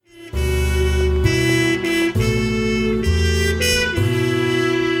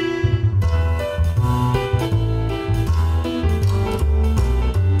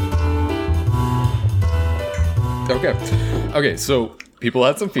Okay, so people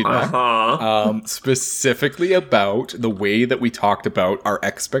had some feedback, specifically about the way that we talked about our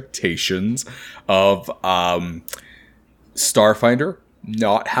expectations of Starfinder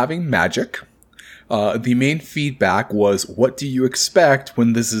not having magic. The main feedback was, what do you expect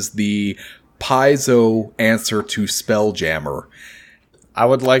when this is the Paizo answer to Spelljammer? I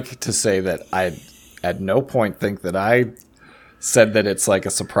would like to say that I at no point think that I said that it's like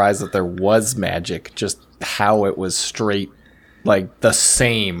a surprise that there was magic, just how it was straight, like the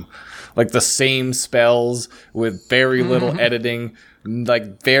same spells with very little editing,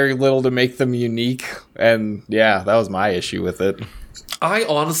 like very little to make them unique. And yeah, that was my issue with it. I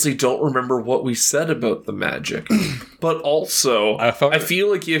honestly don't remember what we said about the magic, but also I feel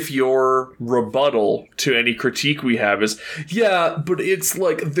like if your rebuttal to any critique we have is, yeah, but it's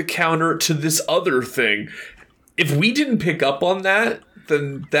like the counter to this other thing. If we didn't pick up on that,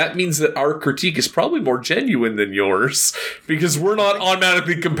 then that means that our critique is probably more genuine than yours, because we're not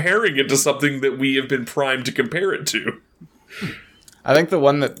automatically comparing it to something that we have been primed to compare it to. I think the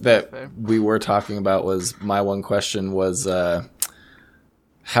one that we were talking about was, my one question was,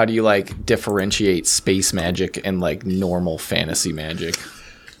 how do you like differentiate space magic and like normal fantasy magic?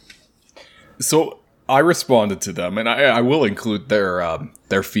 So I responded to them, and I will include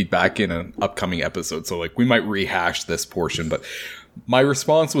their feedback in an upcoming episode. So like we might rehash this portion, but my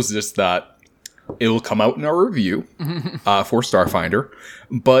response was just that it'll come out in our review for Starfinder.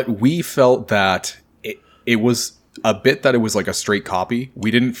 But we felt that it was a bit that it was like a straight copy. We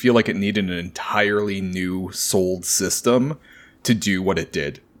didn't feel like it needed an entirely new sold system to do what it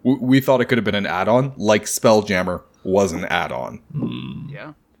did. We thought it could have been an add-on, like Spelljammer was an add-on.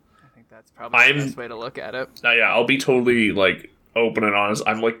 Yeah, I think that's probably the best way to look at it. Yeah, I'll be totally like open and honest.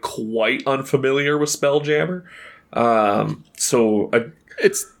 I'm like quite unfamiliar with Spelljammer, so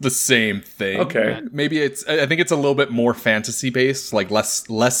it's the same thing. Okay, maybe I think it's a little bit more fantasy-based, like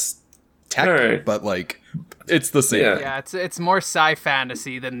less tech, right. But like it's the same. Yeah, it's more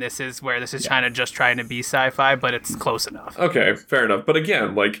sci-fantasy than this is, where this is trying to be sci-fi, but it's close enough. Okay, fair enough. But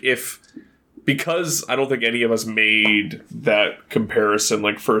again, like because I don't think any of us made that comparison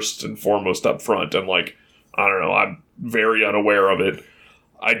like first and foremost up front, and like I don't know, I'm very unaware of it.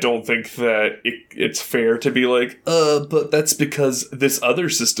 I don't think that it's fair to be like, but that's because this other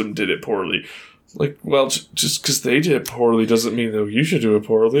system did it poorly. Like, well, just because they did it poorly doesn't mean that you should do it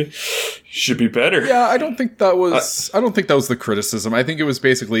poorly. You should be better. Yeah, I don't think that was the criticism. I think it was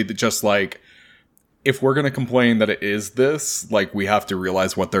basically just like, if we're going to complain that it is this, like, we have to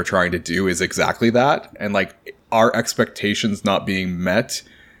realize what they're trying to do is exactly that. And like, our expectations not being met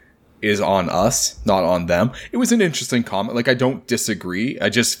is on us, not on them. It was an interesting comment. Like, I don't disagree. I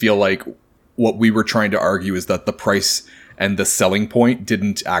just feel like what we were trying to argue is that the price and the selling point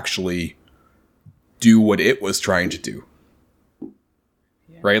didn't actually do what it was trying to do.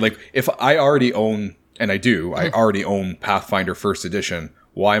 Right? Like, if I already own, and I do, I already own Pathfinder First Edition,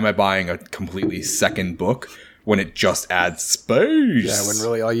 why am I buying a completely second book when it just adds space? Yeah, when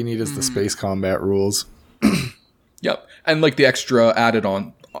really all you need is the space combat rules. Yep. And like the extra added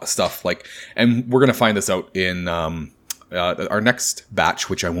on stuff, like, and we're going to find this out in our next batch,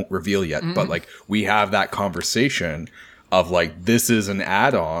 which I won't reveal yet, but like, we have that conversation of like, this is an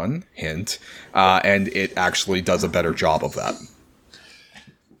add-on hint, and it actually does a better job of that.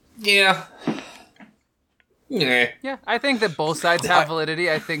 Yeah. Yeah, I think that both sides have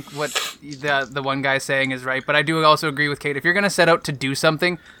validity. I think what the one guy's saying is right, but I do also agree with Kate. If you're going to set out to do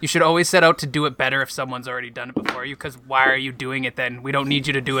something, you should always set out to do it better if someone's already done it before you, because why are you doing it then? We don't need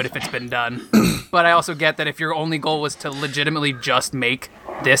you to do it if it's been done. But I also get that if your only goal was to legitimately just make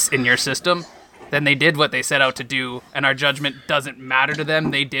this in your system, then they did what they set out to do, and our judgment doesn't matter to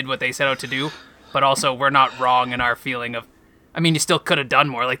them. They did what they set out to do, but also we're not wrong in our feeling of, I mean, you still could have done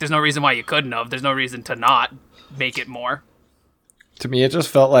more. Like, there's no reason why you couldn't have. There's no reason to not make it more. To me, it just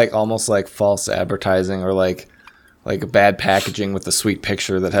felt like almost like false advertising, or like a bad packaging with a sweet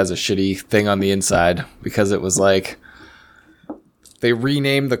picture that has a shitty thing on the inside, because it was like they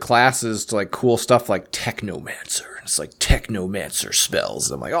renamed the classes to like cool stuff like Technomancer. It's like Technomancer spells.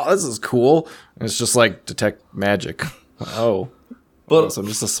 I'm like, oh, this is cool. And it's just like detect magic. Oh, but so I'm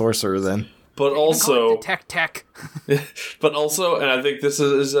just a sorcerer then. But also, tech. But also, and I think this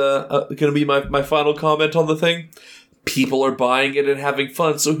is going to be my final comment on the thing. People are buying it and having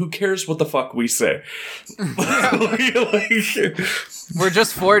fun, so who cares what the fuck we say? We're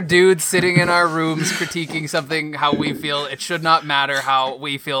just four dudes sitting in our rooms critiquing something how we feel. It should not matter how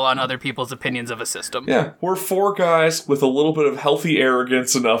we feel on other people's opinions of a system. Yeah, we're four guys with a little bit of healthy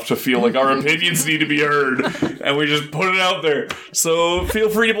arrogance enough to feel like our opinions need to be heard, and we just put it out there. So feel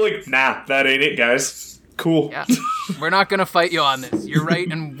free to be like, nah, that ain't it, guys. Cool. Yeah. We're not going to fight you on this. You're right,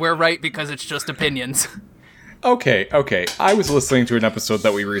 and we're right because it's just opinions. Okay. I was listening to an episode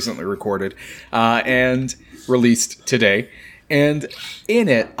that we recently recorded and released today. And in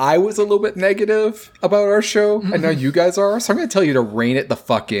it, I was a little bit negative about our show. I know you guys are, so I'm going to tell you to rein it the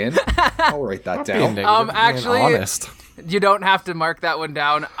fuck in. I'll write that down. Actually, honest. You don't have to mark that one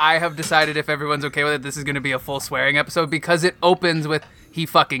down. I have decided, if everyone's okay with it, this is going to be a full swearing episode because it opens with "he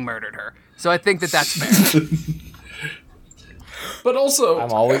fucking murdered her." So I think that's fair. But also,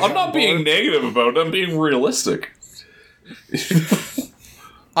 I'm not being negative about it. I'm being realistic.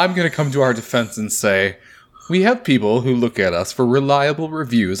 I'm going to come to our defense and say, we have people who look at us for reliable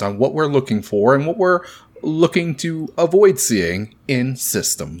reviews on what we're looking for and what we're looking to avoid seeing in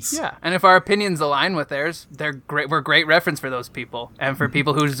systems. Yeah, and if our opinions align with theirs, they're great. We're great reference for those people. And for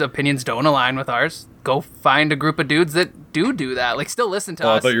people whose opinions don't align with ours, go find a group of dudes that do that. Like, still listen to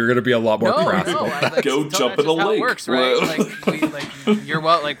us. I thought you were going to be a lot more crass about that. Go jump in a lake. It works, right?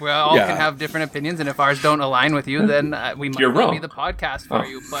 We all can have different opinions, and if ours don't align with you, then we might not be the podcast for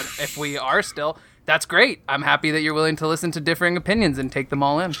you. But if we are still, that's great. I'm happy that you're willing to listen to differing opinions and take them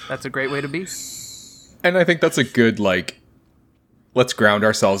all in. That's a great way to be. And I think that's a good, let's ground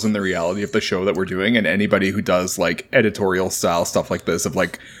ourselves in the reality of the show that we're doing. And anybody who does, editorial style stuff like this of,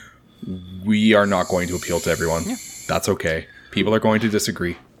 we are not going to appeal to everyone. Yeah. That's okay. People are going to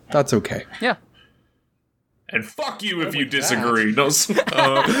disagree. That's okay. Yeah. And fuck you if you disagree. No.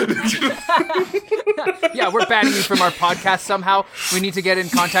 Yeah, we're banning you from our podcast somehow. We need to get in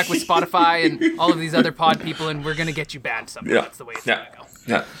contact with Spotify and all of these other pod people, and we're going to get you banned somehow. Yeah. That's the way it's going to go.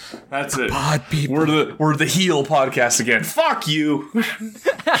 Yeah, that's it. Pod people. We're the heel podcast again. Fuck you.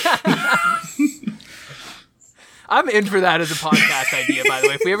 I'm in for that as a podcast idea, by the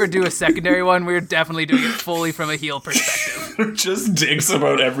way. If we ever do a secondary one, we're definitely doing it fully from a heel perspective. Just dicks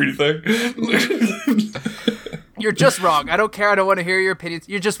about everything. You're just wrong. I don't care. I don't want to hear your opinions.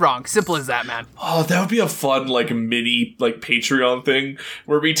 You're just wrong. Simple as that, man. Oh, that would be a fun, mini, Patreon thing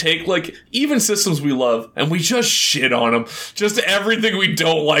where we take, even systems we love and we just shit on them. Just everything we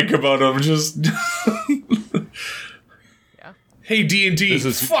don't like about them. Just... Yeah. Hey, D&D,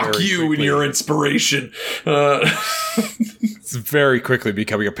 fuck you and your inspiration. It's very quickly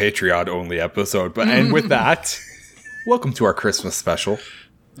becoming a Patreon-only episode. And with that, welcome to our Christmas special.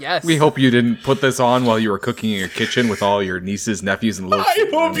 Yes. We hope you didn't put this on while you were cooking in your kitchen with all your nieces, nephews, and little. I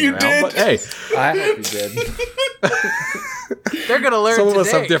hope you did. But hey, I hope you did. They're gonna learn. Some of today.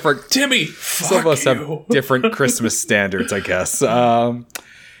 us have different. Timmy. Some of us have different Christmas standards, I guess.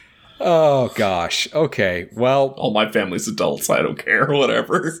 Oh gosh. Okay. Well, all my family's adults. I don't care.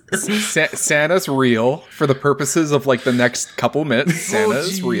 Whatever. Santa's real for the purposes of the next couple minutes.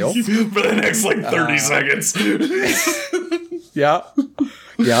 Santa's real for the next 30 seconds. Yeah.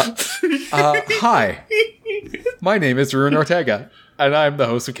 Hi. My name is Ruin Ortega, and I'm the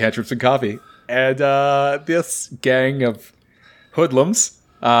host of Cantrips and Coffee. And this gang of hoodlums,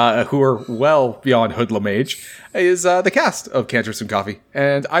 who are well beyond hoodlum age, is the cast of Cantrips and Coffee.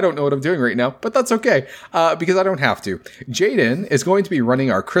 And I don't know what I'm doing right now, but that's okay, because I don't have to. Jaden is going to be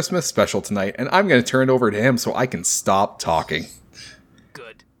running our Christmas special tonight, and I'm going to turn it over to him so I can stop talking.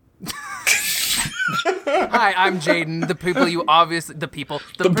 Good. Hi, I'm Jaden. The person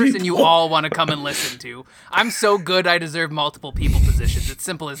you all want to come and listen to. I'm so good I deserve multiple people positions. It's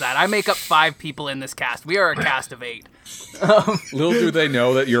simple as that. I make up 5 people in this cast. We are a cast of 8. Little do they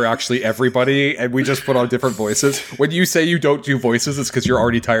know that you're actually everybody, and we just put on different voices. When you say you don't do voices, it's because you're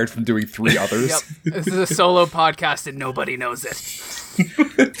already tired from doing 3 others. Yep. This is a solo podcast, and nobody knows it.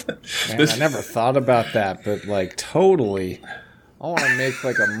 Man, I never thought about that, but totally. I want to make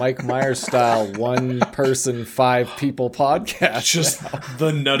a Mike Myers style 1-person 5-people podcast. Just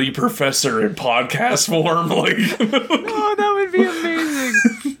the Nutty Professor in podcast form. Oh, that would be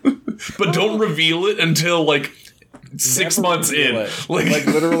amazing. But don't reveal it until 6 months in.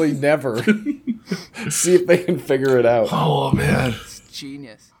 Literally never. See if they can figure it out. Oh man. It's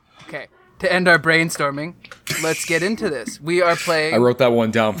genius. Okay. To end our brainstorming, let's get into this. We are playing... I wrote that one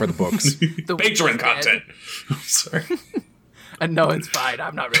down for the books. The Patreon content. Sorry. No, it's fine.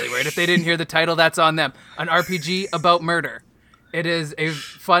 I'm not really worried. If they didn't hear the title, that's on them. An RPG about murder. It is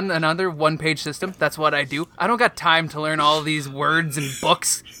another 1-page system. That's what I do. I don't got time to learn all these words and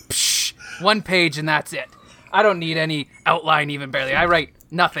books. Psh, 1 page and that's it. I don't need any outline even barely. I write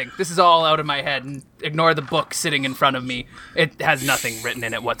nothing. This is all out of my head, and ignore the book sitting in front of me. It has nothing written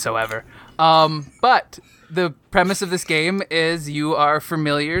in it whatsoever. But the premise of this game is you are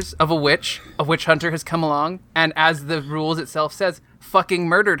familiars of a witch. A witch hunter has come along, and as the rules itself says, fucking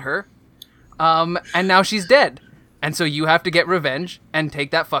murdered her. And now she's dead. And so you have to get revenge and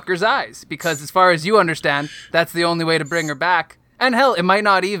take that fucker's eyes. Because as far as you understand, that's the only way to bring her back. And hell, it might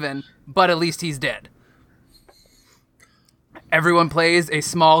not even, but at least he's dead. Everyone plays a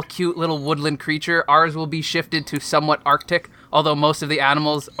small, cute little woodland creature. Ours will be shifted to somewhat Arctic, although most of the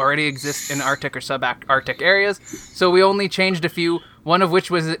animals already exist in Arctic or subarctic areas. So we only changed a few, one of which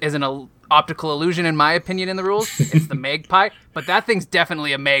is an optical illusion, in my opinion, in the rules. It's the magpie, but that thing's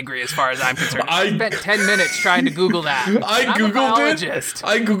definitely a magri as far as I'm concerned. I spent 10 minutes trying to Google that. I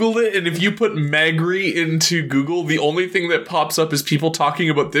Googled it, and if you put magri into Google, the only thing that pops up is people talking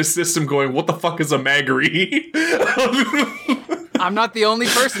about this system going, what the fuck is a magri? I'm not the only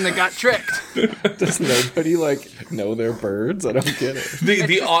person that got tricked. Does nobody know their birds? I don't get it. If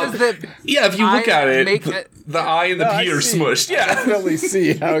you look at it, the I and the P are smushed. Yeah, I definitely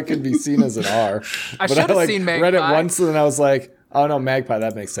see how it can be seen as an R. I should have seen magpie. Read it once and then I was like, oh no, magpie,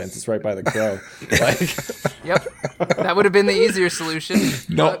 that makes sense. It's right by the crow. Yep, that would have been the easier solution.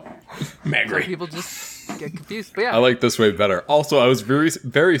 Nope, magri. People just get confused. But yeah, I like this way better. Also, I was very,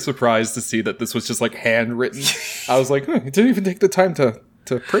 very surprised to see that this was just handwritten. I was like, it didn't even take the time to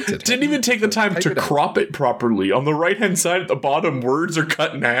print it. Didn't even take the time to crop it properly. On the right-hand side at the bottom, words are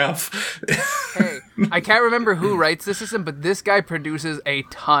cut in half. Hey, I can't remember who writes the system, but this guy produces a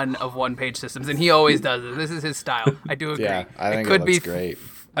ton of one-page systems, and he always does it. This is his style. I do agree. Yeah, I think it looks great.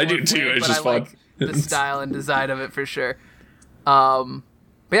 I do too. It's just fun. Like the style and design of it for sure.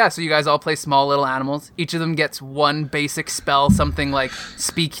 But yeah, so you guys all play small little animals. Each of them gets one basic spell, something like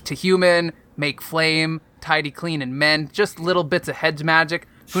Speak to Human, Make Flame, Tidy, Clean, and Mend. Just little bits of hedge magic.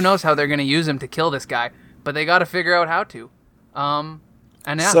 Who knows how they're going to use them to kill this guy, but they got to figure out how to.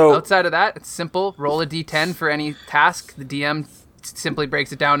 Outside of that, it's simple. Roll a d10 for any task. The DM simply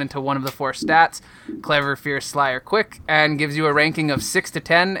breaks it down into one of the 4 stats: Clever, Fierce, Sly, or Quick, and gives you a ranking of 6 to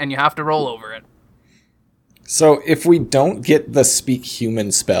 10, and you have to roll over it. So if we don't get the Speak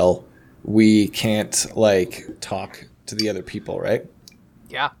Human spell, we can't talk to the other people, right?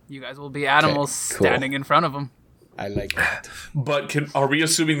 Yeah, you guys will be animals standing in front of them. I like that. But are we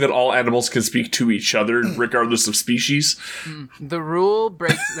assuming that all animals can speak to each other regardless of species? The rule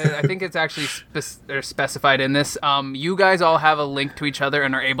breaks. I think it's actually specified in this. You guys all have a link to each other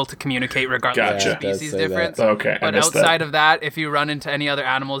and are able to communicate regardless of species difference. Okay, but outside of that, if you run into any other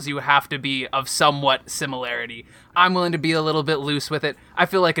animals, you have to be of somewhat similarity. I'm willing to be a little bit loose with it. I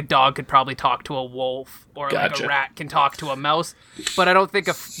feel like a dog could probably talk to a wolf, or like a rat can talk to a mouse. But I don't think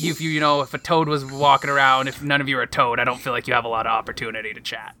if a toad was walking around, if none of you are a toad, I don't feel like you have a lot of opportunity to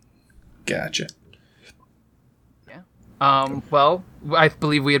chat. Gotcha. Yeah. Well, I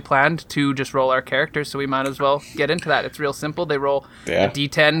believe we had planned to just roll our characters, so we might as well get into that. It's real simple. They roll a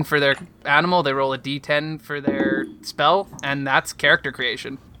d10 for their animal, they roll a d10 for their spell, and that's character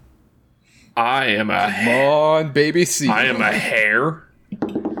creation. Come on, baby C. I am a hare.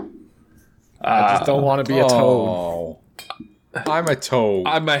 I just don't want to be a toad. I'm a toad.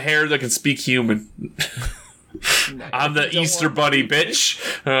 I'm a hare that can speak human. I'm the Easter Bunny, bitch.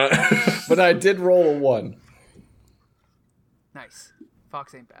 But I did roll a 1. Nice.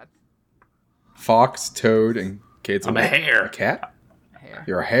 Fox ain't bad. Fox, toad, and Kate's I'm a hare. A cat? Hare.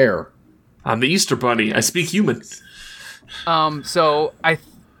 You're a hare. I'm the Easter Bunny. I speak human. So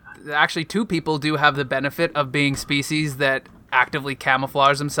actually 2 people do have the benefit of being species that actively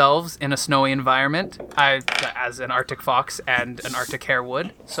camouflage themselves in a snowy environment, as an Arctic fox and an Arctic hare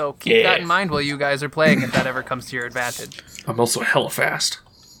would. So keep that in mind while you guys are playing, if that ever comes to your advantage. I'm also hella fast.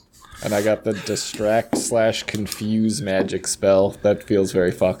 And I got the distract/confuse magic spell. That feels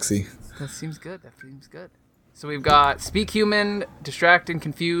very foxy. That seems good. So we've got Speak Human, Distract and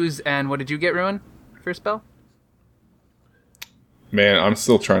Confuse, and what did you get, Ruin, for a spell? Man, I'm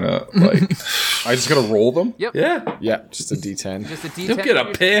still trying to, I just gotta roll them? Yep. Yeah, just a d10. Just a d10 Don't get a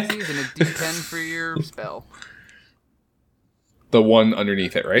for pick. your species and a d10 for your spell. The one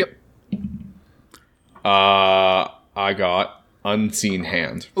underneath it, right? Yep. I got Unseen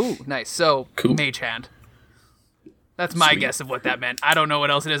Hand. Ooh, nice. So, cool. Mage Hand. That's my guess of what that meant. I don't know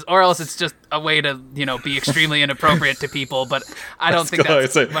what else it is. Or else it's just a way to, be extremely inappropriate to people, but I don't think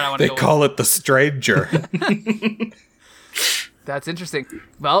that's what I want to go with. They call it the Stranger. That's interesting.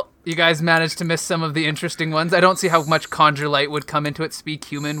 Well, you guys managed to miss some of the interesting ones. I don't see how much Conjure Light would come into it. Speak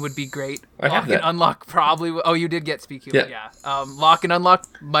Human would be great. Lock and Unlock probably... Oh, you did get Speak Human, yeah. Lock and Unlock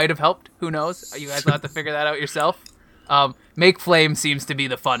might have helped. Who knows? You guys will have to figure that out yourself. Make Flame seems to be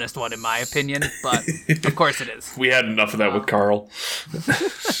the funnest one, in my opinion, but of course it is. We had enough of that with Carl.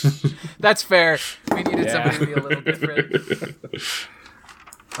 That's fair. We needed somebody to be a little different.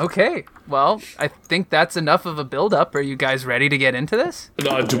 Okay, well, I think that's enough of a build-up. Are you guys ready to get into this?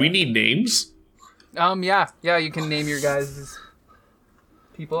 Do we need names? Yeah, you can name your guys'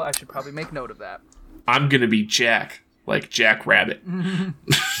 people. I should probably make note of that. I'm gonna be Jack, like Jack Rabbit.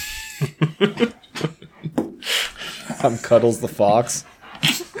 I'm Cuddles the fox.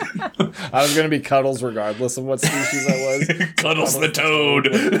 I was gonna be Cuddles regardless of what species I was. Cuddles the toad.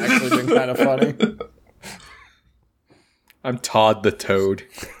 Actually been kind of funny. I'm Todd the toad.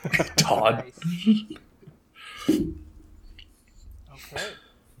 Todd. Nice. Okay,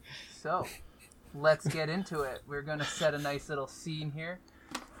 so let's get into it. We're gonna set a nice little scene here.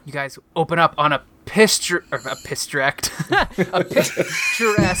 You guys open up on a picturesque. I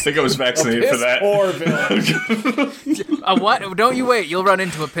think I was vaccinated for that. Poor village. What? Don't you wait. You'll run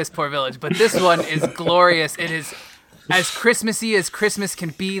into a piss poor village. But this one is glorious. It is as Christmassy as Christmas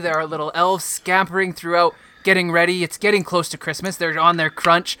can be. There are little elves scampering throughout, getting ready. It's getting close to Christmas. They're on their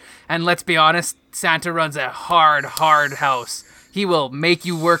crunch. And let's be honest, Santa runs a hard house. He will make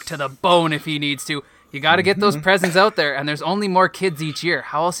you work to the bone if he needs to. You got to get those presents out there, and there's only more kids each year.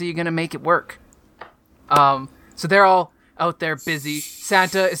 How else are you going to make it work? So they're all out there busy.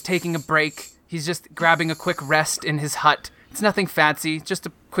 Santa is taking a break. He's just grabbing a quick rest in his hut. It's nothing fancy, just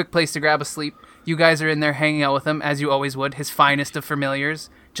a quick place to grab a sleep. You guys are in there hanging out with him, as you always would, his finest of familiars,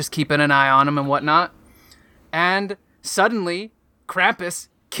 just keeping an eye on him and whatnot. And suddenly, Krampus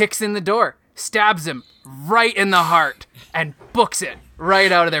kicks in the door, stabs him right in the heart, and books it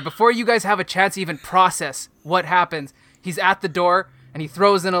right out of there. Before you guys have a chance to even process what happens, he's at the door, and he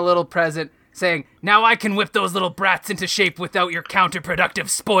throws in a little present, saying, "Now I can whip those little brats into shape without your counterproductive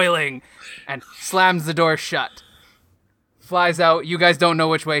spoiling," and slams the door shut. Flies out. You guys don't know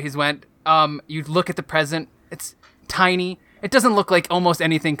which way he's went. You look at the present. It's tiny. It doesn't look like almost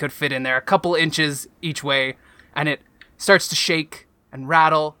anything could fit in there. A couple inches each way, and it starts to shake and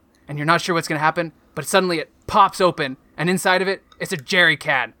rattle, and you're not sure what's going to happen, but suddenly it pops open, and inside of it, it's a jerry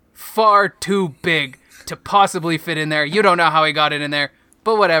can. Far too big to possibly fit in there. You don't know how he got it in there,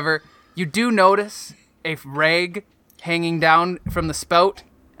 but whatever. You do notice a rag hanging down from the spout,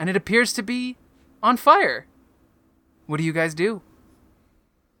 and it appears to be on fire. What do you guys do?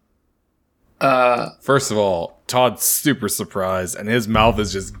 First of all, Todd's super surprised, and his mouth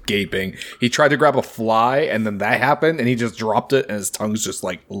is just gaping. He tried to grab a fly, and then that happened, and he just dropped it, and his tongue's just,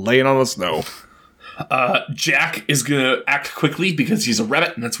 like, laying on the snow. Jack is gonna act quickly because he's a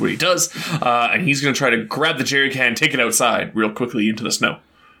rabbit, and that's what he does. And he's gonna try to grab the jerry can and take it outside real quickly into the snow.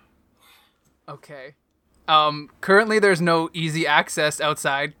 Okay. Currently there's no easy access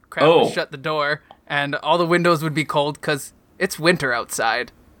outside. Krampus shut the door, and all the windows would be cold because it's winter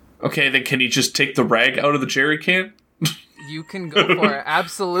outside. Okay, then can he just take the rag out of the jerry can? You can go for it,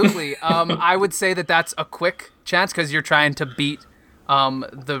 absolutely. I would say that that's a quick chance because you're trying to beat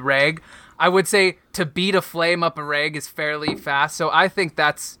the rag. I would say to beat a flame up a rag is fairly fast, so I think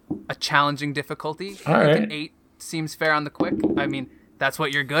that's a challenging difficulty. All I think right. an 8 seems fair on the quick. I mean, that's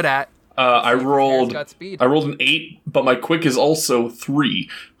what you're good at. I rolled an 8, but my quick is also 3,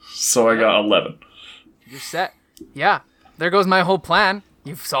 so I got 11. You're set. Yeah, there goes my whole plan.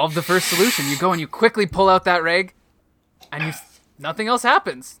 You've solved the first solution. You go and you quickly pull out that rag, and nothing else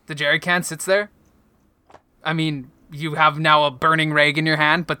happens. The jerry can sits there. I mean, you have now a burning rag in your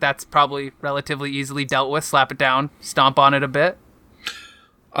hand, but that's probably relatively easily dealt with. Slap it down, stomp on it a bit.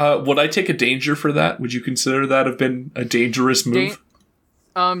 Would I take a danger for that? Would you consider that have been a dangerous move?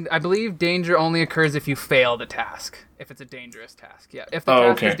 I believe danger only occurs if you fail the task. If it's a dangerous task, yeah. If the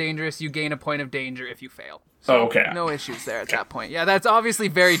task is dangerous, you gain a point of danger if you fail. So no issues there at that point. Yeah, that's obviously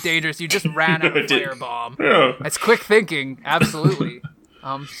very dangerous. You just ran out a firebomb. Yeah. That's quick thinking, absolutely.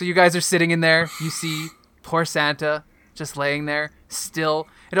 So you guys are sitting in there. You see poor Santa just laying there, still.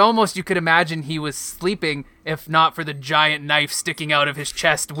 It almost, you could imagine he was sleeping if not for the giant knife sticking out of his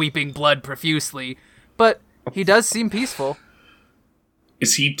chest, weeping blood profusely. But he does seem peaceful.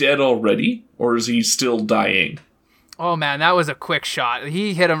 Is he dead already, or is he still dying? Oh man, that was a quick shot.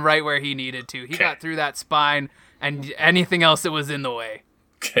 He hit him right where he needed to. He got through that spine and anything else that was in the way.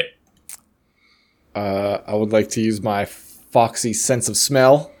 Okay. I would like to use my foxy sense of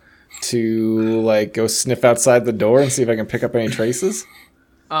smell to go sniff outside the door and see if I can pick up any traces.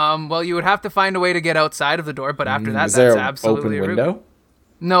 Well, you would have to find a way to get outside of the door, but after that, is there that's an absolutely open window?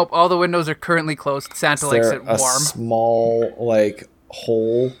 Nope, all the windows are currently closed. Santa likes it warm. Is there a small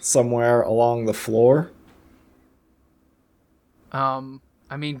hole somewhere along the floor?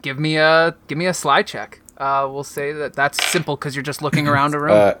 I mean, give me a slide check. We'll say that that's simple because you're just looking around a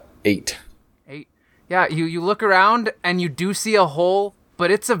room. 8. 8. Yeah, you look around and you do see a hole,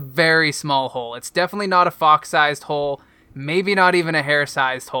 but it's a very small hole. It's definitely not a fox-sized hole. Maybe not even a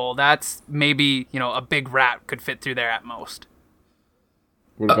hare-sized hole. That's maybe, a big rat could fit through there at most.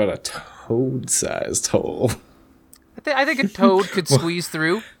 What about a toad-sized hole? I think a toad could squeeze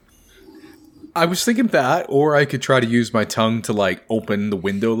through. I was thinking that, or I could try to use my tongue to, like, open the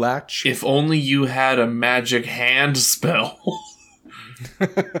window latch. If only you had a magic hand spell.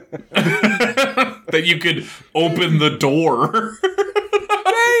 That you could open the door.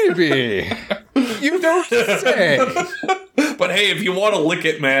 Maybe. You don't say. But hey, if you want to lick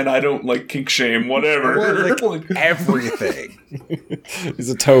it, man, I don't like kink shame, whatever. Like everything. He's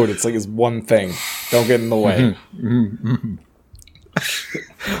a toad. It's like his one thing. Don't get in the way.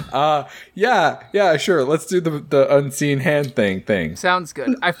 Yeah, sure. Let's do the unseen hand thing. Sounds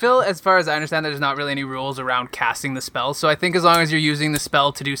good. I feel, as far as I understand, there's not really any rules around casting the spell. So I think as long as you're using the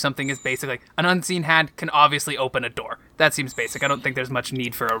spell to do something as basic, like an unseen hand can obviously open a door. That seems basic. I don't think there's much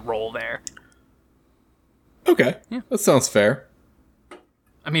need for a roll there. Okay, that sounds fair.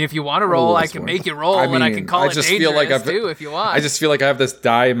 I mean, if you want to roll, I can make you roll, and I can call it dangerous too, if you want. I just feel like I have this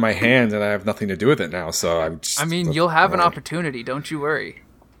die in my hand, and I have nothing to do with it now. So I'm just. I mean, you'll have an opportunity. Don't you worry.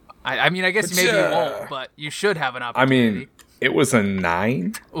 I mean, I guess maybe you won't, but you should have an opportunity. I mean, it was a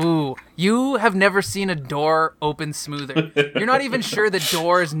 9. Ooh, you have never seen a door open smoother. You're not even sure the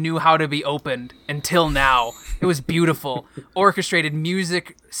doors knew how to be opened until now. It was beautiful. Orchestrated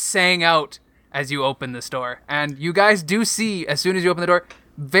music sang out as you open this door. And you guys do see, as soon as you open the door,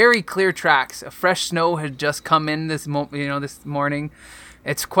 very clear tracks. A fresh snow had just come in this morning.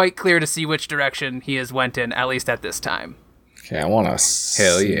 It's quite clear to see which direction he has went in, at least at this time. Okay, I want to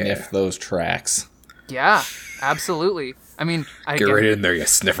sniff those tracks. Yeah, absolutely. I mean, get right in there, you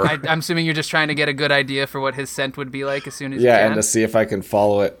sniffer. I'm assuming you're just trying to get a good idea for what his scent would be like as soon as you can. Yeah, and to see if I can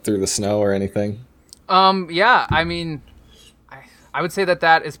follow it through the snow or anything. Yeah, I mean, I would say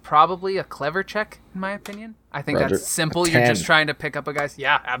that is probably a clever check, in my opinion. I think that's simple. You're just trying to pick up a guy's...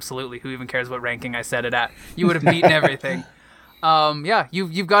 Yeah, absolutely. Who even cares what ranking I set it at? You would have beaten everything. Yeah,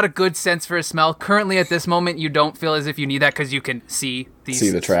 you've got a good sense for a smell. Currently, at this moment, you don't feel as if you need that because you can see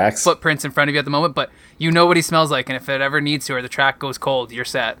the tracks, footprints in front of you at the moment. But you know what he smells like, and if it ever needs to, or the track goes cold, you're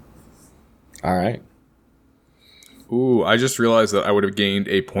set. All right. Ooh, I just realized that I would have gained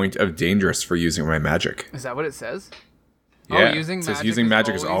a point of dangerous for using my magic. Is that what it says? Yeah, using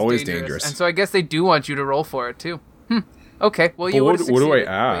magic is always dangerous. And so I guess they do want you to roll for it too. Okay, well you would. What do I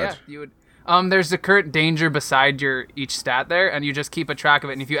add? Yeah, you would. There's the current danger beside each stat there, and you just keep a track of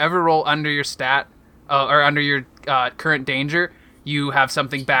it. And if you ever roll under your stat, or under your current danger, you have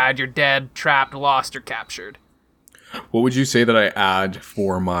something bad. You're dead, trapped, lost, or captured. What would you say that I add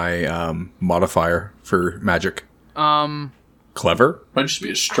for my modifier for magic? Clever? Might just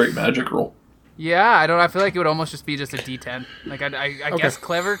be a straight magic roll. Yeah, I feel like it would almost just be just a D10. Like I guess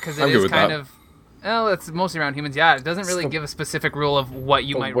clever because it is kind of. Well, it's mostly around humans. Yeah, it doesn't really give a specific rule of what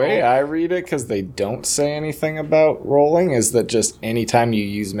you might roll. The way I read it, because they don't say anything about rolling, is that just anytime you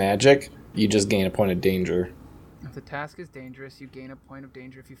use magic, you just gain a point of danger. If the task is dangerous, you gain a point of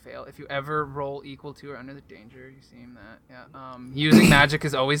danger if you fail. If you ever roll equal to or under the danger, you seem that. Yeah. Using magic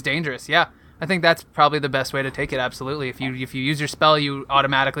is always dangerous. Yeah. I think that's probably the best way to take it. Absolutely. If you use your spell, you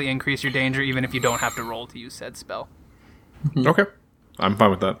automatically increase your danger, even if you don't have to roll to use said spell. Okay. I'm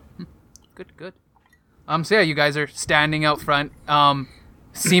fine with that. Good. So yeah, you guys are standing out front.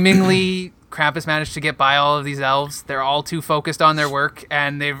 Seemingly, Krampus managed to get by all of these elves. They're all too focused on their work,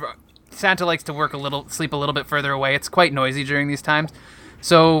 and Santa likes to sleep a little bit further away. It's quite noisy during these times,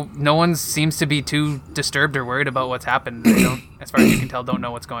 so no one seems to be too disturbed or worried about what's happened. They don't, as far as you can tell, don't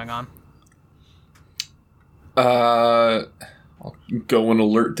know what's going on. I'll go and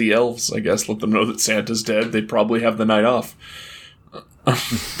alert the elves. I guess let them know that Santa's dead. They probably have the night off.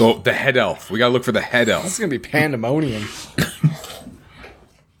 The head elf. We gotta look for the head elf. It's gonna be pandemonium.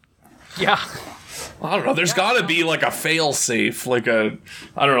 Yeah. I don't know. There's got to be like a fail-safe, I don't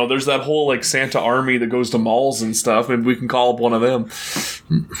know. There's that whole like Santa army that goes to malls and stuff. Maybe we can call up one of them.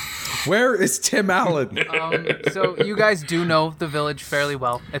 Where is Tim Allen? So you guys do know the village fairly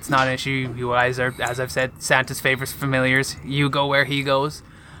well. It's not an issue. You guys are, as I've said, Santa's favorite familiars. You go where he goes.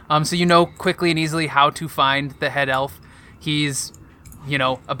 So you know quickly and easily how to find the head elf. He's,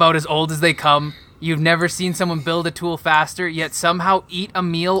 about as old as they come. You've never seen someone build a tool faster, yet somehow eat a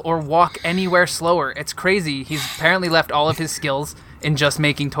meal or walk anywhere slower. It's crazy. He's apparently left all of his skills in just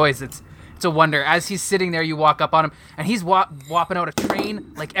making toys. It's a wonder. As he's sitting there, you walk up on him, and he's whopping out a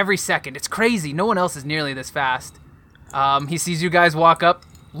train like every second. It's crazy. No one else is nearly this fast. He sees you guys walk up,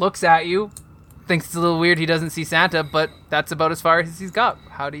 looks at you, thinks it's a little weird he doesn't see Santa, but that's about as far as he's got.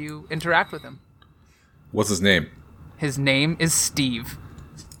 How do you interact with him? What's his name? His name is Steve.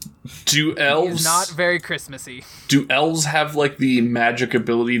 Do elves... He's not very Christmassy. Do elves have, the magic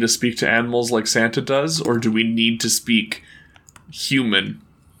ability to speak to animals like Santa does? Or do we need to speak human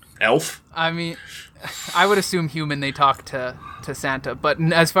elf? I mean, I would assume human they talk to Santa, but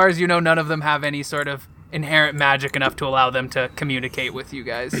as far as you know, none of them have any sort of inherent magic enough to allow them to communicate with you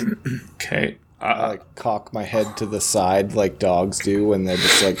guys. Okay. I like cock my head to the side like dogs do when they're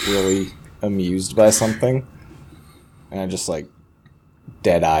just like really amused by something. And I just like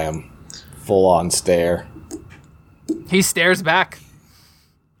dead eye him. Full on stare. He stares back.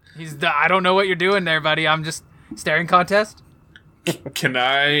 I don't know what you're doing there, buddy. I'm just staring contest. Can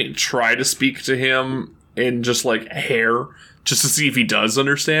I try to speak to him in just like hair, just to see if he does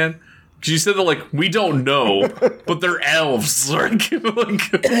understand? Because you said that like we don't know, but they're elves. Oh,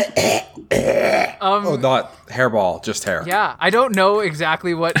 not hairball, just hair. Yeah, I don't know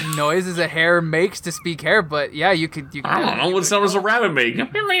exactly what noises a hare makes to speak hair, but yeah, you could. I don't know what sound does a rabbit make.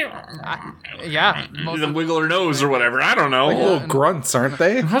 Yeah, The wiggle her nose or whatever. I don't know. Like little grunts, aren't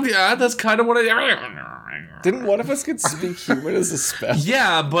they? Yeah, that's kind of what I. Didn't one of us get speak human as a spell?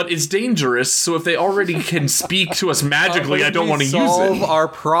 Yeah, but it's dangerous. So if they already can speak to us magically, I don't want to use solve it. our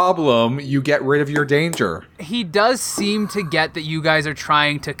problem. You get rid of your danger. He does seem to get that you guys are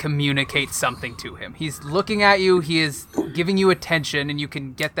trying to communicate something to him. He's looking at you. He is giving you attention, and you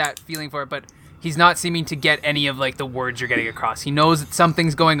can get that feeling for it. But he's not seeming to get any of like the words you're getting across. He knows that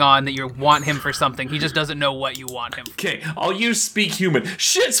something's going on, that you want him for something. He just doesn't know what you want him for. Okay, I'll use speak human.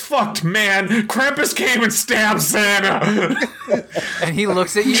 Shit's fucked, man. Krampus came and stabbed Santa. And he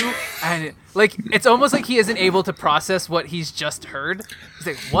looks at you, and like it's almost like he isn't able to process what he's just heard. He's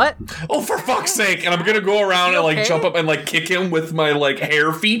like, "What? Oh, for fuck's sake!" And I'm gonna go around and like okay? jump up and like kick him with my like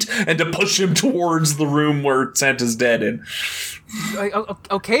hair feet and to push him towards the room where Santa's dead in. Like,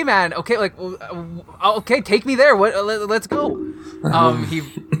 okay, man. Okay, like, okay, take me there. What? Let's go." He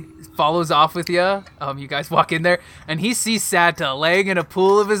follows off with you. You guys walk in there, and he sees Santa laying in a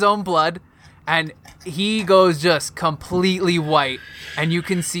pool of his own blood, and he goes just completely white. And you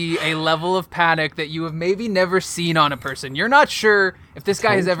can see a level of panic that you have maybe never seen on a person. You're not sure if this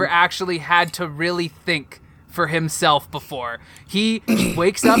guy has ever actually had to really think for himself before. He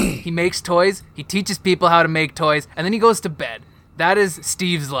wakes up, he makes toys, he teaches people how to make toys, and then he goes to bed. That is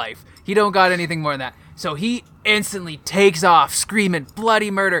Steve's life. He don't got anything more than that. So he instantly takes off screaming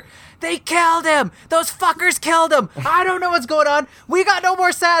bloody murder. They killed him! Those fuckers killed him! I don't know what's going on. We got no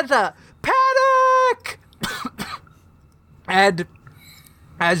more Santa! Panic! And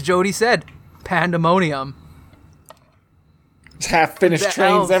as Jody said, pandemonium. Half-finished The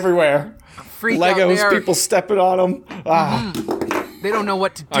trains elves everywhere. Freak out. Legos, people stepping on them. They don't know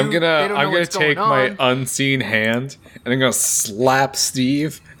what to do. I'm gonna take my on. unseen hand and I'm gonna slap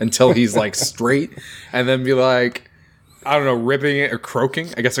Steve until he's like straight, and then be like, I don't know, ripping it or croaking.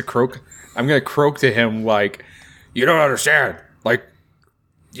 I guess a croak. I'm gonna croak to him like, you don't understand. Like,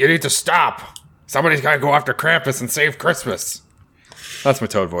 you need to stop. Somebody's gotta go after Krampus and save Christmas. That's my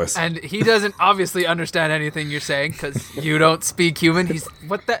Toad voice. And he doesn't obviously understand anything you're saying because you don't speak human. He's,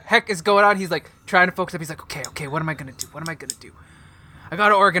 what the heck is going on? He's like trying to focus up. He's like, okay, what am I gonna do? What am I gonna do? I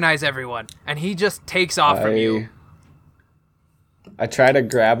gotta organize everyone. And he just takes off from you. I try to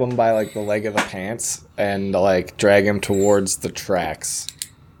grab him by like the leg of the pants and like drag him towards the tracks,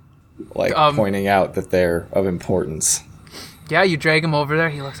 like pointing out that they're of importance. Yeah, you drag him over there.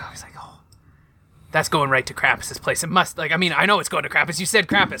 He looks up. He's like, oh, that's going right to Krampus's place. It must, like, I mean, I know it's going to Krampus. You said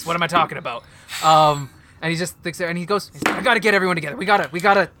Krampus. What am I talking about? And he just thinks there, and he goes, I gotta get everyone together. We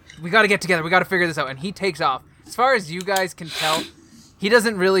gotta get together. We gotta figure this out. And he takes off. As far as you guys can tell, he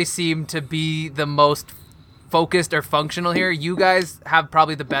doesn't really seem to be the most focused or functional here. You guys have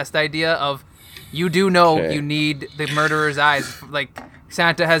probably the best idea of, you do know you need the murderer's eyes. Like,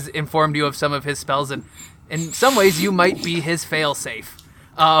 Santa has informed you of some of his spells, and in some ways you might be his fail-safe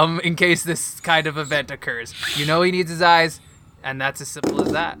in case this kind of event occurs. You know he needs his eyes, and that's as simple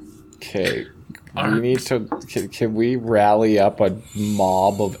as that. Okay. We need to. Can we rally up a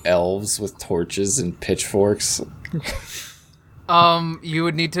mob of elves with torches and pitchforks? You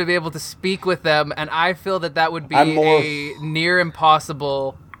would need to be able to speak with them, and I feel that would be a near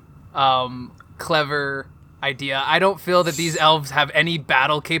impossible, clever idea. I don't feel that these elves have any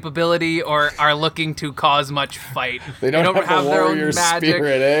battle capability or are looking to cause much fight. They don't have their own magic.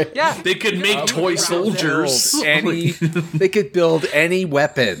 Spirit, eh? Yeah, they could make toy soldiers. They could build any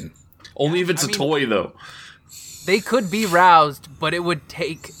weapon. Only if it's a toy, though. They could be roused, but it would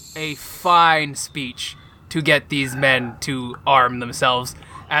take a fine speech to get these men to arm themselves,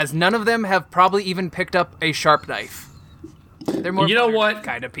 as none of them have probably even picked up a sharp knife. They're more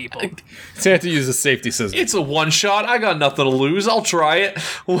kind of people. Santa uses safety scissors. It's a one-shot. I got nothing to lose. I'll try it.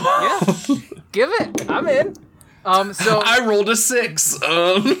 Yeah, give it. I'm in. So I rolled a 6.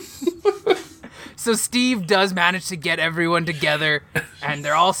 So Steve does manage to get everyone together, and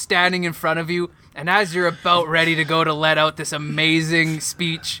they're all standing in front of you. And as you're about ready to go to let out this amazing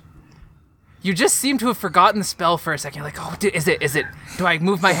speech, you just seem to have forgotten the spell for a second. You're like, oh, is it? Do I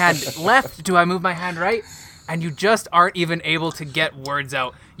move my hand left? Do I move my hand right? And you just aren't even able to get words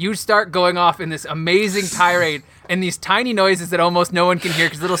out. You start going off in this amazing tirade and these tiny noises that almost no one can hear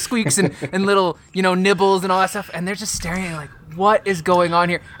because little squeaks and little, nibbles and all that stuff. And they're just staring at you like, what is going on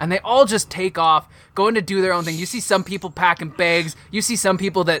here? And they all just take off, going to do their own thing. You see some people packing bags. You see some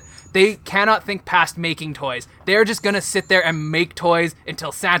people that they cannot think past making toys. They're just going to sit there and make toys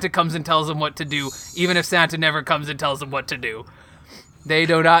until Santa comes and tells them what to do, even if Santa never comes and tells them what to do. They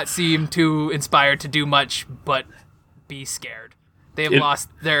do not seem too inspired to do much but be scared. They've lost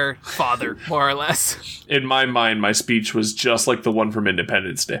their father, more or less. In my mind, my speech was just like the one from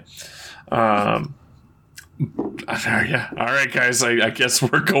Independence Day. Yeah. All right, guys, I guess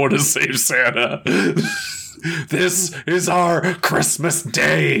we're going to save Santa. This is our Christmas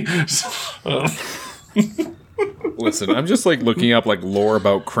day. Listen, I'm just looking up lore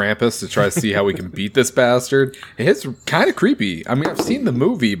about Krampus to try to see how we can beat this bastard. It's kind of creepy. I mean, I've seen the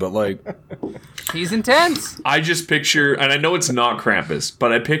movie, but he's intense. I just picture, and I know it's not Krampus,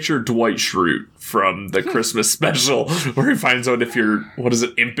 but I picture Dwight Schrute from the Christmas special where he finds out if you're,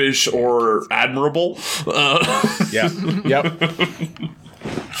 impish or admirable. Yeah. Yep.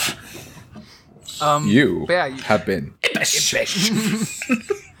 You have been impish.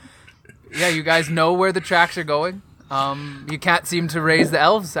 Yeah, you guys know where the tracks are going. You can't seem to raise the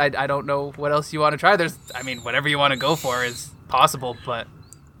elves. I don't know what else you want to try. Whatever you want to go for is possible, but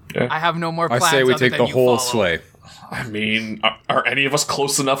yeah. I have no more plans. I say we take the whole sleigh. I mean, are any of us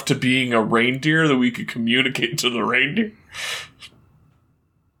close enough to being a reindeer that we could communicate to the reindeer?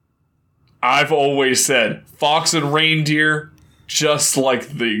 I've always said, fox and reindeer, just like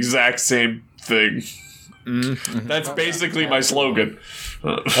the exact same thing. Mm-hmm. That's basically my slogan.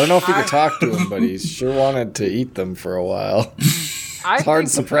 I don't know if he could talk to him, but he sure wanted to eat them for a while. It's hard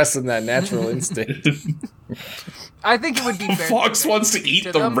suppressing that natural instinct. I think it would be fair. Fox wants to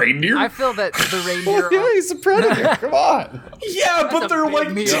eat the reindeer? I feel that the reindeer... Well, yeah, he's a predator. Come on. Yeah, but they're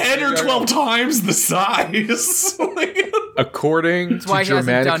 10 or 12 times the size. According to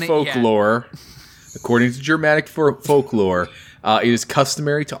Germanic folklore, it is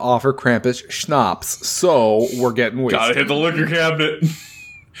customary to offer Krampus schnapps, so we're getting wasted. Gotta hit the liquor cabinet.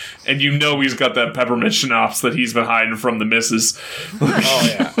 And he's got that peppermint schnapps that he's been hiding from the missus.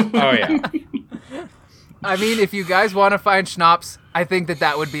 Oh, yeah. I mean, if you guys want to find schnapps, I think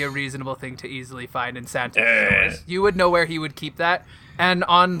that would be a reasonable thing to easily find in Santa's stores. You would know where he would keep that. And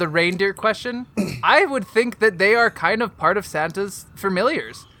on the reindeer question, I would think that they are kind of part of Santa's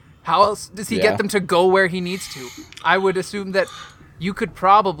familiars. How else does he get them to go where he needs to? I would assume that you could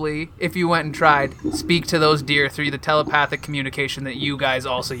probably, if you went and tried, speak to those deer through the telepathic communication that you guys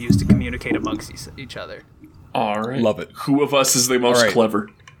also use to communicate amongst each other. All right. Love it. Who of us is the most clever?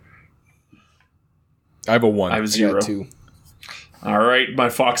 I have a 1. I have a 0. I got 2. All right, my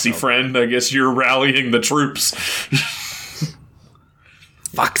foxy friend. I guess you're rallying the troops.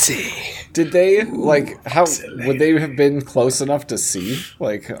 Foxy. Did they, how would they have been close enough to see?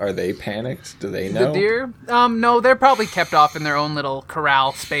 Are they panicked? Do they know? The deer? No, they're probably kept off in their own little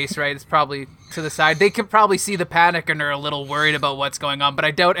corral space, right? It's probably to the side. They could probably see the panic and are a little worried about what's going on, but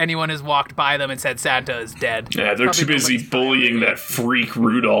I doubt anyone has walked by them and said Santa is dead. Yeah, they're too busy bullying that freak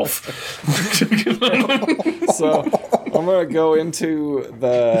Rudolph. So, I'm going to go into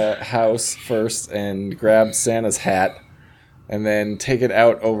the house first and grab Santa's hat. And then take it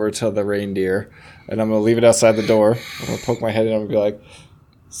out over to the reindeer. And I'm going to leave it outside the door. I'm going to poke my head in and be like,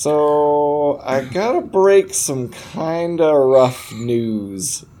 so I got to break some kind of rough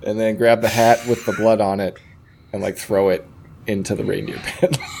news. And then grab the hat with the blood on it and throw it into the reindeer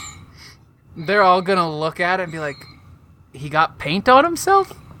pit. They're all going to look at it and be like, he got paint on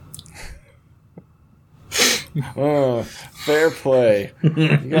himself? Oh, fair play.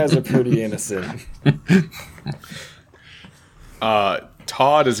 You guys are pretty innocent.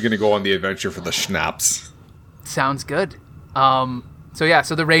 Todd is going to go on the adventure for the schnapps. Sounds good. So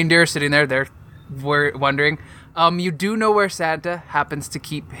the reindeer are sitting there. They're wondering. You do know where Santa happens to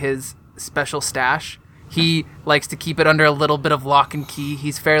keep his special stash. He likes to keep it under a little bit of lock and key.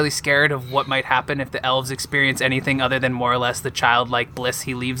 He's fairly scared of what might happen if the elves experience anything other than more or less the childlike bliss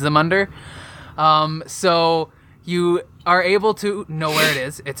he leaves them under. So you are able to know where it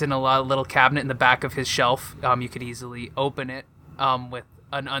is. It's in a little cabinet in the back of his shelf. You could easily open it with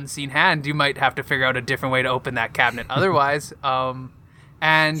an unseen hand. You might have to figure out a different way to open that cabinet otherwise.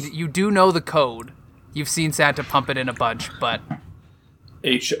 And you do know the code. You've seen Santa pump it in a bunch, but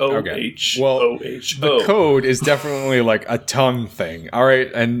H-O-H-O-H-O. Well, the code is definitely like a tongue thing, all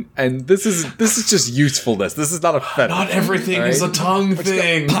right? And this is just usefulness. This is not a fetish. Not everything is a tongue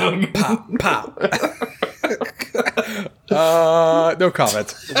thing. Pop, pop. No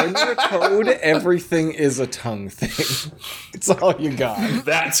comment. When you're a toad, everything is a tongue thing. It's all you got.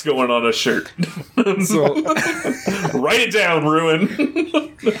 That's going on a shirt. So, write it down, Ruin.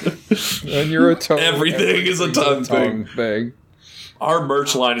 when you're a toad, everything is a tongue thing. Our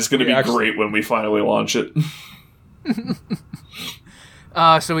merch line is going to be great when we finally launch it.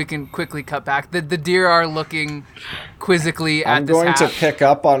 So we can quickly cut back. The deer are looking quizzically at this I'm going to hat. pick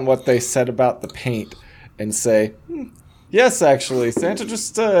up on what they said about the paint and say, yes, actually, Santa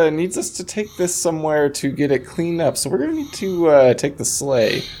just needs us to take this somewhere to get it cleaned up. So we're going to need to take the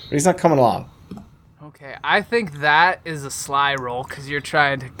sleigh. But he's not coming along. Okay, I think that is a sly roll because you're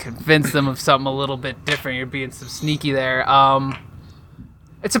trying to convince them of something a little bit different. You're being some sneaky there.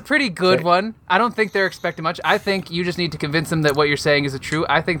 It's a pretty good one. I don't think they're expecting much. I think you just need to convince them that what you're saying is true.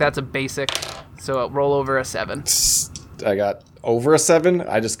 I think that's a basic. So roll over a 7. I got over a 7.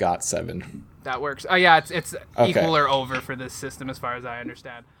 I just got 7. That works. Oh yeah, it's Okay. equal or over for this system as far as I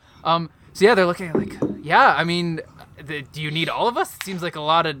understand. So yeah, they're looking like, yeah. I mean, do you need all of us? It seems like a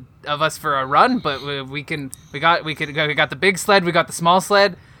lot of us for a run, but we got the big sled, we got the small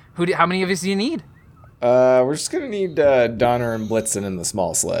sled. How many of us do you need? We're just gonna need Donner and Blitzen in the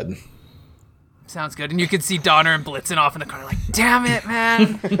small sled. Sounds good. And you can see Donner and Blitzen off in the corner like, damn it,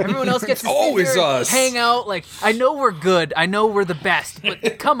 man. Everyone else gets to always sit here and us. hang out. Like, I know we're good. I know we're the best.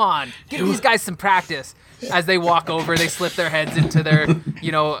 But come on. Give these guys some practice. As they walk over, they slip their heads into their,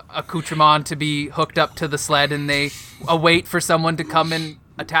 accoutrement to be hooked up to the sled. And they await for someone to come and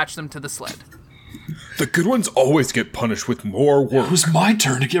attach them to the sled. The good ones always get punished with more work. It was my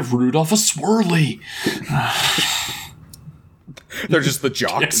turn to give Rudolph a swirly. They're just the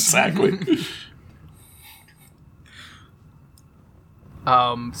jocks. Exactly.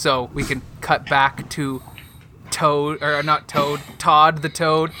 So we can cut back to Todd the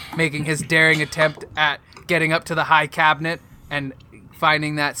Toad, making his daring attempt at getting up to the high cabinet and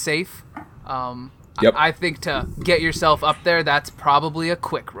finding that safe. Yep. I think to get yourself up there, that's probably a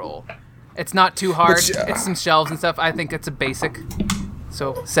quick roll. It's not too hard. It's some shelves and stuff. I think it's a basic.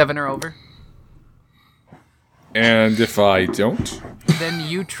 So 7 or over. And if I don't? Then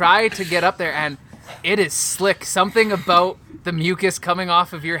you try to get up there, and it is slick. Something about the mucus coming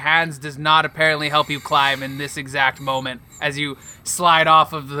off of your hands does not apparently help you climb in this exact moment as you slide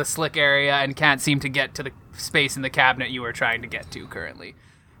off of the slick area and can't seem to get to the space in the cabinet you are trying to get to currently.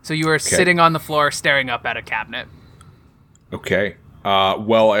 So you are sitting on the floor staring up at a cabinet. Okay.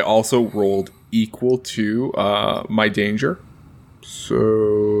 Well, I also rolled equal to my danger.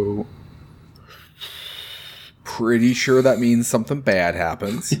 So pretty sure that means something bad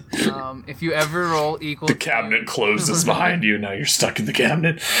happens. If you ever roll equal The cabinet closes behind you, now you're stuck in the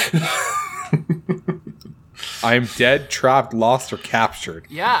cabinet. I am dead, trapped, lost, or captured.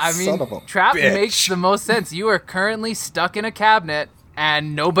 Yeah, I mean, trapped makes the most sense. You are currently stuck in a cabinet,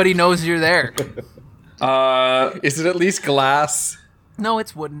 and nobody knows you're there. Is it at least glass? No,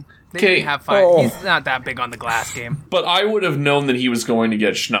 it's wooden. They didn't have fire. Oh. He's not that big on the glass game. But I would have known that he was going to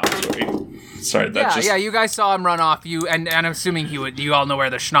get schnapps, right? Sorry, yeah, you guys saw him run off. And I'm assuming he would. You all know where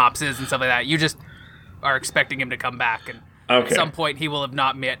the schnapps is and stuff like that. You just are expecting him to come back, and at some point he will have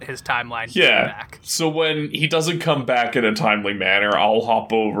not met his timeline. Yeah. Back. So when he doesn't come back in a timely manner, I'll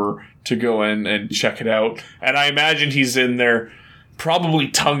hop over to go in and check it out. And I imagine he's in there, probably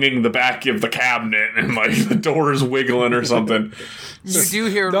tonguing the back of the cabinet, and like the door is wiggling or something. You do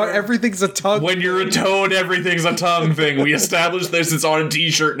hear not everything's a tongue. When you're a toad, everything's a tongue thing. We established this. It's on a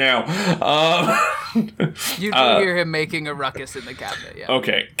t-shirt now. You do hear him making a ruckus in the cabinet. Yeah.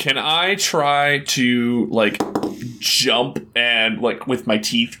 Okay. Can I try to like jump and like with my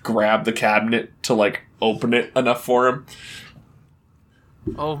teeth grab the cabinet to like open it enough for him?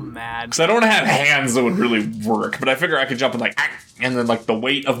 Oh man! Because I don't have hands that would really work, but I figure I could jump and and then like the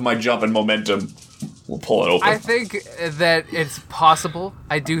weight of my jump and momentum will pull it open. I think that it's possible.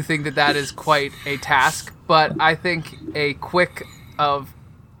 I do think that is quite a task, but I think a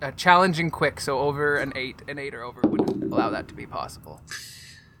challenging quick, so over an 8 or over would allow that to be possible.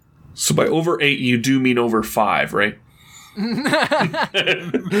 So by over 8, you do mean over 5, right?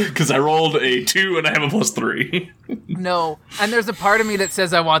 Because I rolled a 2 and I have a +3. No, and there's a part of me that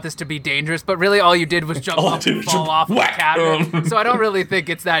says I want this to be dangerous, but really all you did was jump up and fall off the cabinet. So I don't really think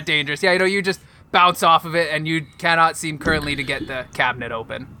it's that dangerous. Yeah, you just bounce off of it, and you cannot seem currently to get the cabinet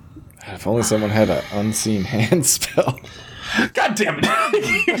open. If only someone had an unseen hand spell. God damn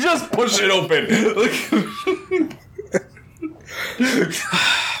it! You just push it open.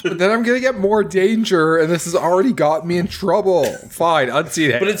 But then I'm gonna get more danger, and this has already got me in trouble. Fine,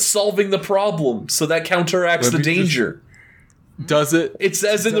 unseen hand. But it's solving the problem, so that counteracts the danger. Does it? It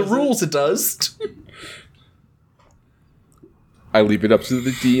says in the rules it does. I leave it up to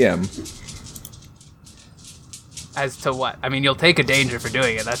the DM. As to what? I mean, you'll take a danger for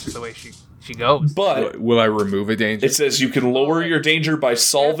doing it. That's just the way she goes. But will I remove a danger? It says you can lower your danger by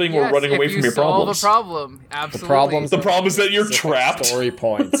solving or running away from your problems. Solve a problem, absolutely. The problem is that you're trapped. Story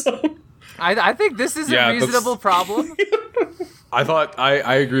points. I think this is a reasonable problem. I thought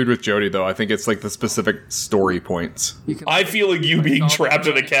I agreed with Jody though. I think it's like the specific story points. I feel like you being trapped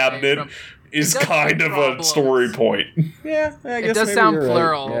in a cabinet is kind of a story point. Yeah, I guess it does sound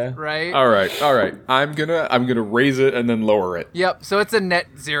plural, right? All right. I'm gonna raise it and then lower it. Yep. So it's a net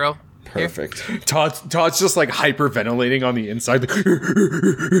 0. Perfect. Todd's just like hyperventilating on the inside,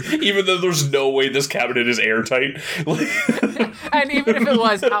 even though there's no way this cabinet is airtight. And even if it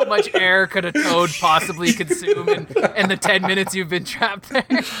was, how much air could a toad possibly consume in the 10 minutes you've been trapped there?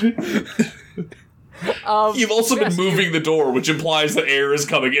 You've also been moving the door, which implies that air is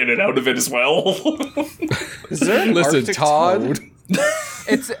coming in and out of it as well. Is there an Arctic Todd?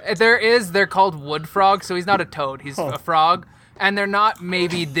 Toad? They're called wood frogs, so he's not a toad, he's a frog. And they're not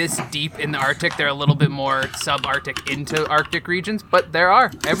maybe this deep in the Arctic. They're a little bit more subarctic into Arctic regions. But there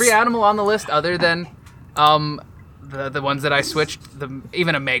are. Every animal on the list other than the ones that I switched,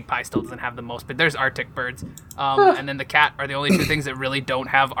 even a magpie still doesn't have the most, but there's Arctic birds. And then the cat are the only two things that really don't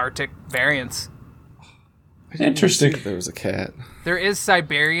have Arctic variants. Interesting. There was a cat. There is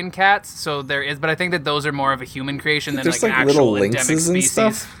Siberian cats, so there is, but I think that those are more of a human creation than there's like an actual little endemic lynxes species.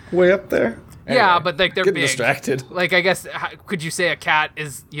 And stuff way up there. Anyway, yeah, but like they're getting big. Distracted. Like I guess, could you say a cat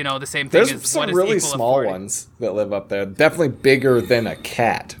is the same thing There's as some what is really equal small of 40? ones that live up there. Definitely bigger than a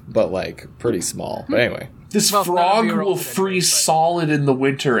cat, but like pretty small. But anyway, this frog will freeze solid in the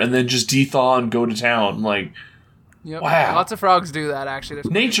winter and then just de-thaw and go to town. Like, yep. Wow, lots of frogs do that. Actually,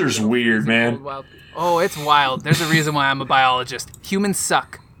 nature's weird, man. Oh, it's wild. There's a reason why I'm a biologist. Humans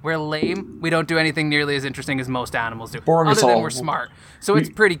suck. We're lame. We don't do anything nearly as interesting as most animals do. Boring other as than all. we're smart. So it's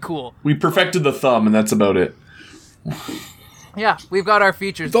pretty cool. We perfected the thumb, and that's about it. Yeah, we've got our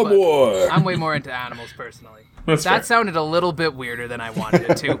features. The boy. I'm way more into animals personally. That's fair. That sounded a little bit weirder than I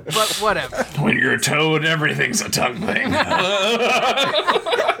wanted it to, but whatever. When you're a toad, everything's a tongue thing.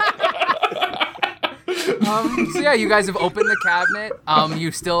 So yeah, you guys have opened the cabinet.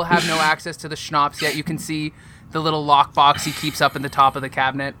 You still have no access to the schnapps yet. You can see the little lockbox he keeps up in the top of the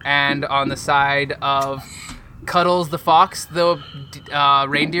cabinet, and on the side of Cuddles the fox, the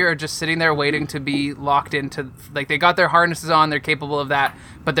reindeer are just sitting there waiting to be locked into. Like they got their harnesses on, they're capable of that,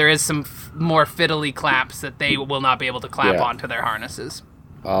 but there is some more fiddly clamps that they will not be able to clamp onto their harnesses.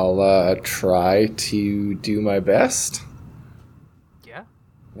 I'll try to do my best. Yeah.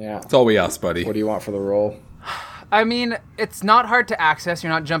 Yeah. That's all we ask, buddy. What do you want for the roll? I mean, it's not hard to access.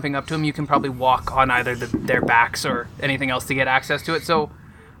 You're not jumping up to them. You can probably walk on either their backs or anything else to get access to it. So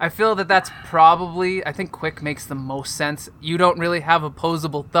I feel that that's probably, I think quick makes the most sense. You don't really have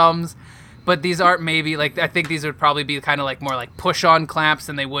opposable thumbs, but these aren't maybe, like, I think these would probably be kind of like more like push-on clamps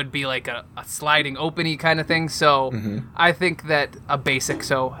than they would be like a sliding open-y kind of thing. So I think that a basic,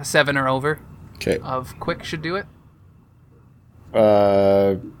 so a 7 or over of quick should do it.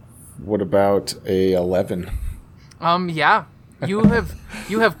 What about a 11? Yeah. You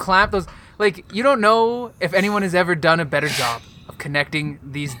have clamped those. Like, you don't know if anyone has ever done a better job of connecting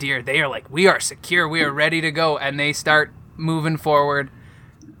these deer. They are like, we are secure, we are ready to go, and they start moving forward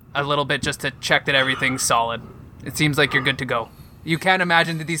a little bit just to check that everything's solid. It seems like you're good to go. You can't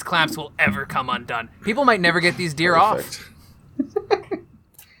imagine that these clamps will ever come undone. People might never get these deer off.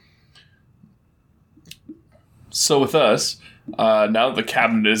 So with us, now that the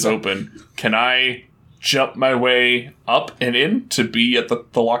cabinet is open, can I jump my way up and in to be at the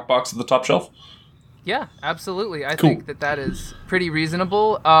lockbox at the top shelf? Yeah, absolutely. I think that is pretty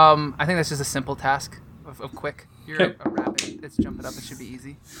reasonable. I think that's just a simple task of quick. You're a rabbit. It's jumping up. It should be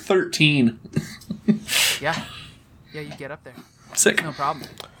easy. 13. Yeah. Yeah, you get up there. Sick. No problem.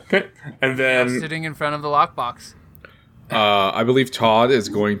 Okay. And then Sitting in front of the lockbox. I believe Todd is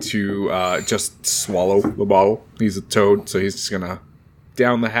going to just swallow the bottle. He's a toad, so he's just gonna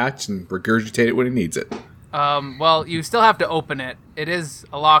down the hatch and regurgitate it when he needs it. Well, you still have to open it. It is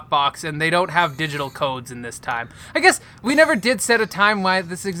a lockbox, and they don't have digital codes in this time. I guess we never did set a time why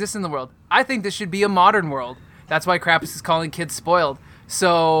this exists in the world. I think this should be a modern world. That's why Krampus is calling kids spoiled.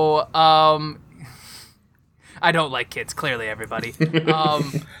 So, I don't like kids, clearly, everybody.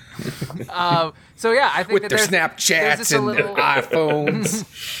 So yeah, I think with their Snapchats and their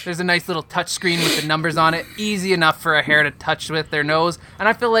iPhones. There's a nice little touch screen with the numbers on it. Easy enough for a hair to touch with their nose. And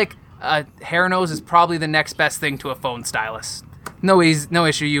I feel like a hair nose is probably the next best thing to a phone stylus. No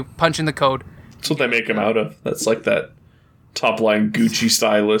issue. You punch in the code. That's what they make them out of. That's like that top line Gucci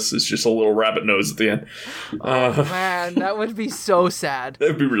stylus. It's just a little rabbit nose at the end. Man, that would be so sad. That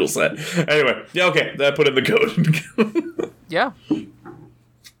would be real sad. Anyway, yeah, okay. I put in the code. Yeah.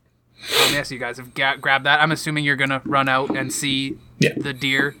 Yes, you guys have grabbed that. I'm assuming you're going to run out and see the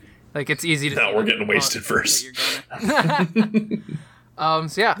deer. Like, it's easy to see. No, we're getting wasted first. So,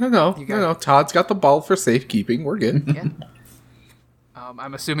 yeah. No. Todd's got the ball for safekeeping. We're good. Yeah.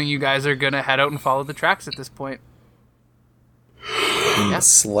 I'm assuming you guys are going to head out and follow the tracks at this point. Yeah.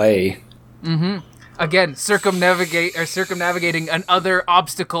 Slay. Mm-hmm. Again, circumnavigating another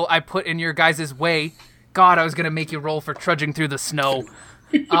obstacle I put in your guys' way. God, I was going to make you roll for trudging through the snow.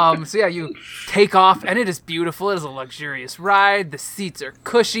 So yeah, you take off, and it is beautiful. It is a luxurious ride. The seats are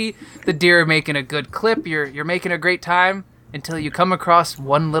cushy. The deer are making a good clip. You're making a great time until you come across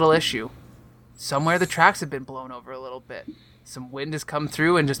one little issue. Somewhere the tracks have been blown over a little bit. Some wind has come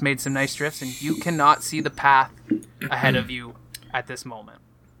through and just made some nice drifts, and you cannot see the path ahead of you at this moment.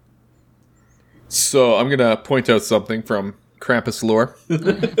 So I'm going to point out something from Krampus lore,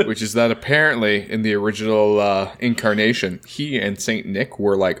 which is that apparently in the original incarnation, he and Saint Nick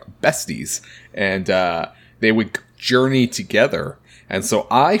were like besties, and they would journey together. And so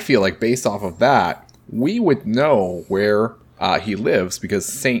I feel like based off of that, we would know where he lives because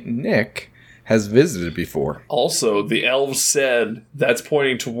Saint Nick has visited before. Also, the elves said that's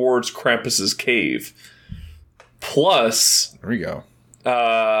pointing towards Krampus's cave. Plus, there we go.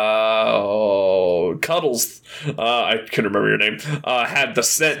 Cuddles, I couldn't remember your name, had the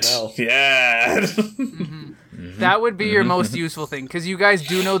scent. Smell. Yeah. Mm-hmm. That would be your most useful thing, because you guys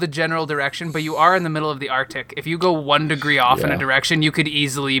do know the general direction, but you are in the middle of the Arctic. If you go 1 degree off in a direction, you could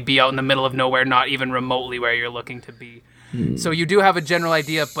easily be out in the middle of nowhere, not even remotely where you're looking to be. So you do have a general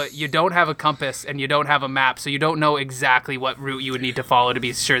idea, but you don't have a compass and you don't have a map, so you don't know exactly what route you would need to follow to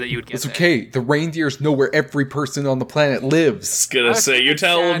be sure that you would get there. It's okay. The reindeers know where every person on the planet lives. I was gonna say, you're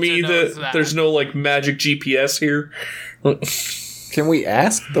telling me that there's no like magic GPS here? Can we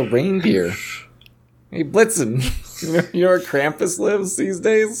ask the reindeer? Hey, Blitzen, you know where Krampus lives these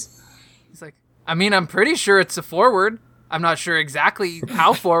days? He's like, I mean, I'm pretty sure it's a forward. I'm not sure exactly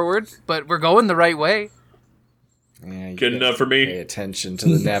how forward, but we're going the right way. Yeah, good enough for me. Pay attention to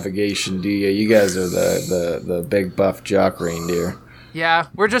the navigation, do you? You guys are the big buff jock reindeer. Yeah,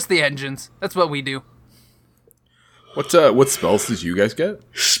 we're just the engines. That's what we do. What spells did you guys get?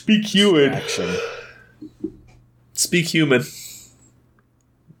 Speak human. Action. Speak human.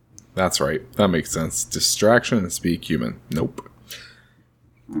 That's right. That makes sense. Distraction and speak human. Nope.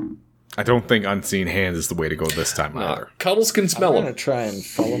 I don't think unseen hands is the way to go this time either. Cuddles can smell them. I'm gonna try and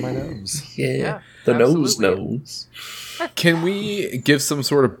follow my nose. Yeah. The nose knows. Can we give some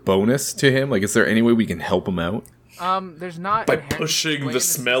sort of bonus to him? Like, is there any way we can help him out? There's not by pushing the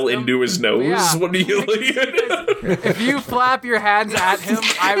smell into his nose. Yeah. What are you like? If you flap your hands at him,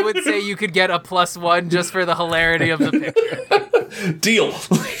 I would say you could get a +1 just for the hilarity of the picture. Deal.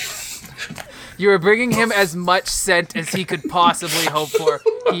 You are bringing him as much scent as he could possibly hope for.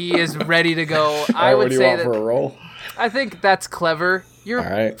 He is ready to go. I would say that. For a roll? I think that's clever.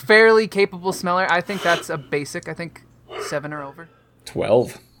 You're fairly capable smeller. I think that's a basic. I think 7 or over.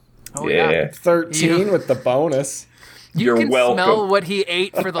 12. Oh yeah. 13 with the bonus. You can smell what he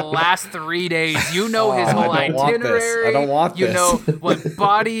ate for the last 3 days. You know his whole itinerary. I don't want this. You know what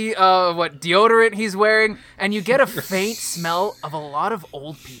what deodorant he's wearing, and you get a faint smell of a lot of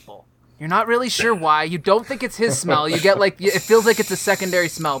old people. You're not really sure why. You don't think it's his smell. You get like, it feels like it's a secondary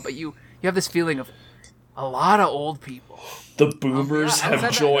smell, but you have this feeling of a lot of old people. The boomers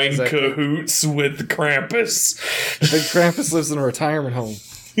have joined cahoots with Krampus. Big Krampus lives in a retirement home.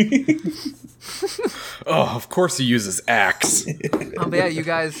 Oh, of course he uses axe. But yeah, you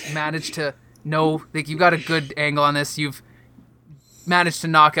guys managed to know, like, you got a good angle on this. You've managed to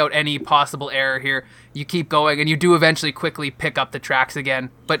knock out any possible error here. You keep going, and you do eventually quickly pick up the tracks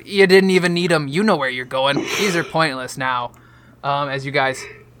again. But you didn't even need them. You know where you're going. These are pointless now. As you guys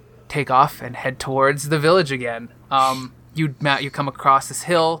take off and head towards the village again. You come across this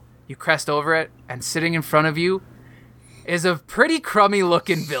hill, you crest over it, and sitting in front of you is a pretty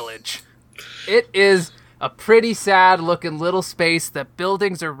crummy-looking village. It is a pretty sad-looking little space. The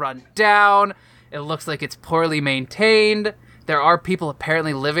buildings are run down. It looks like it's poorly maintained. There are people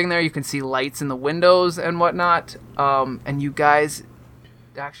apparently living there. You can see lights in the windows and whatnot. And you guys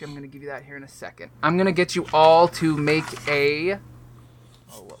Actually, I'm going to give you that here in a second. I'm going to get you all to make a...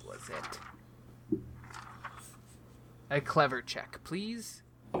 Oh, what was it? A clever check, please.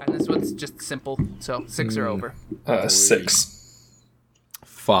 And this one's just simple, so 6 or over. 6.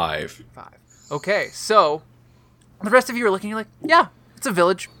 5. 5. Okay, so the rest of you are looking, you're like, yeah, it's a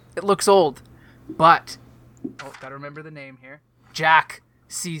village. It looks old. But, gotta remember the name here. Jack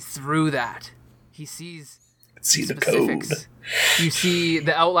sees through that. He sees the code. You see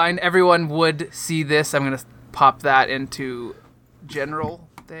the outline. Everyone would see this. I'm going to pop that into general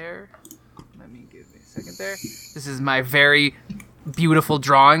there. Let me give me a second there. This is my very beautiful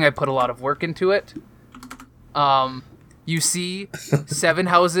drawing. I put a lot of work into it. You see 7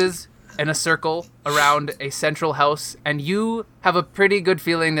 houses in a circle around a central house, and you have a pretty good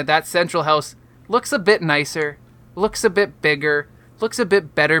feeling that that central house looks a bit nicer, looks a bit bigger, looks a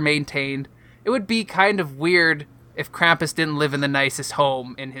bit better maintained. It would be kind of weird if Krampus didn't live in the nicest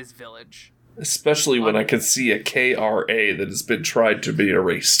home in his village. Especially when I can see a KRA that has been tried to be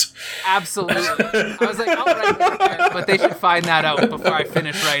erased. Absolutely. I was like, I'll write that there, but they should find that out before I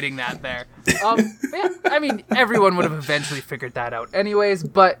finish writing that there. Yeah, I mean, everyone would have eventually figured that out anyways,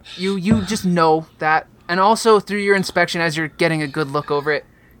 but you just know that. And also, through your inspection, as you're getting a good look over it,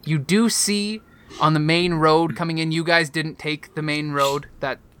 you do see on the main road coming in, you guys didn't take the main road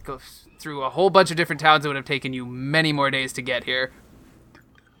that goes through a whole bunch of different towns. It would have taken you many more days to get here.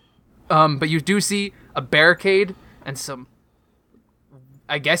 But you do see a barricade and some,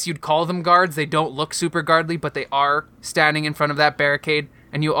 I guess you'd call them guards. They don't look super guardly, but they are standing in front of that barricade.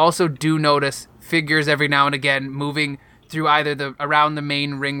 And you also do notice figures every now and again moving through either around the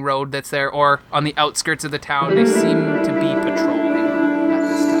main ring road that's there or on the outskirts of the town. They seem to be patrolling at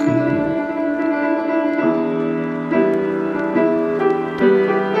this time.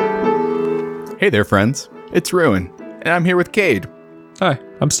 Hey there, friends. It's Ruin, and I'm here with Cade. Hi,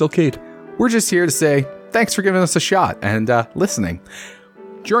 I'm still Cade. We're just here to say thanks for giving us a shot and listening.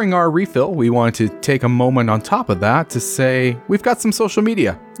 During our refill, we wanted to take a moment on top of that to say we've got some social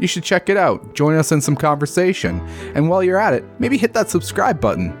media. You should check it out. Join us in some conversation. And while you're at it, maybe hit that subscribe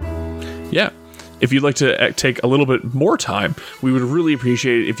button. Yeah. If you'd like to take a little bit more time, we would really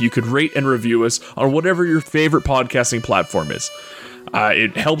appreciate it if you could rate and review us on whatever your favorite podcasting platform is.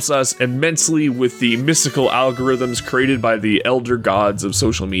 It helps us immensely with the mystical algorithms created by the elder gods of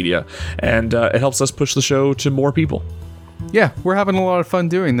social media, and it helps us push the show to more people. Yeah, we're having a lot of fun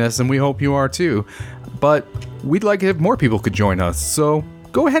doing this, and we hope you are too. But we'd like it if more people could join us, so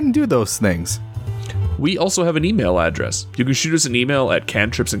go ahead and do those things. We also have an email address. You can shoot us an email at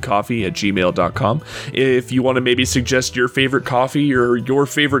cantripsandcoffee@gmail.com if you want to maybe suggest your favorite coffee or your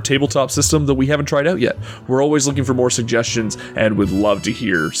favorite tabletop system that we haven't tried out yet. We're always looking for more suggestions and would love to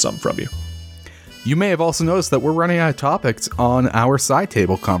hear some from you. You may have also noticed that we're running out of topics on our side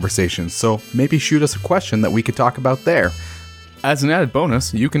table conversations, so maybe shoot us a question that we could talk about there. As an added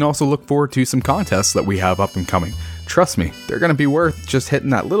bonus, you can also look forward to some contests that we have up and coming. Trust me, they're going to be worth just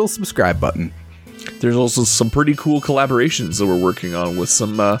hitting that little subscribe button. There's also some pretty cool collaborations that we're working on with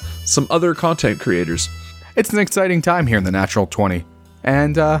some other content creators. It's an exciting time here in the Natural 20,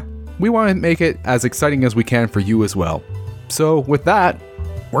 and we want to make it as exciting as we can for you as well. So with that,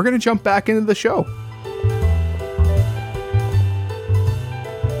 we're going to jump back into the show.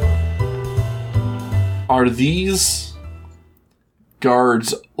 Are these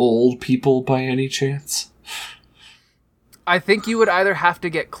guards old people by any chance? I think you would either have to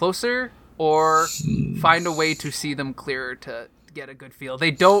get closer or find a way to see them clearer to get a good feel.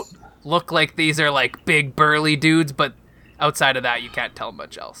 They don't look like these are like big burly dudes, but outside of that, you can't tell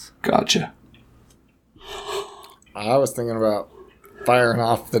much else. Gotcha. I was thinking about firing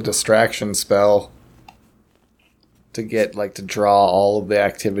off the distraction spell to get to draw all of the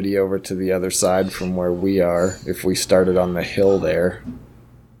activity over to the other side from where we are if we started on the hill there.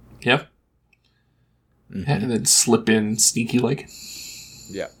 Yep. Mm-hmm. And then slip in sneaky like.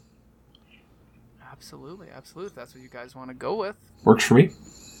 Yeah. Absolutely. If that's what you guys want to go with. Works for me.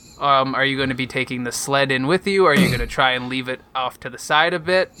 Are you going to be taking the sled in with you, or are you going to try and leave it off to the side a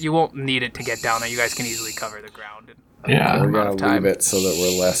bit? You won't need it to get down there. You guys can easily cover the ground. Yeah. We're going to leave it so that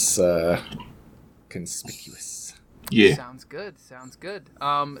we're less conspicuous. Yeah. Sounds good.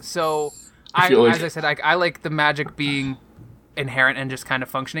 So, as I said, I like the magic being inherent and just kind of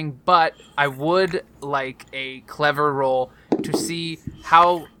functioning, but I would like a clever roll to see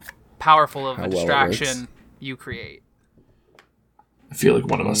how powerful of a distraction you create. I feel like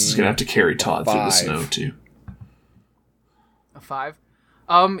one of us is going to have to carry Todd through the snow, too. A 5?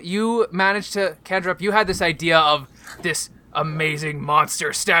 You managed to conjure up, you had this idea of this amazing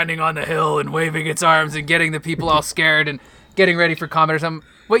monster standing on the hill and waving its arms and getting the people all scared, and getting ready for combat or something.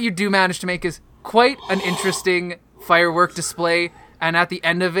 What you do manage to make is quite an interesting firework display, and at the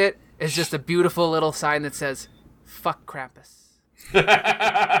end of it is just a beautiful little sign that says, "Fuck Krampus." And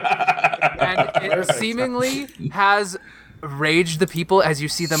it seemingly has raged the people as you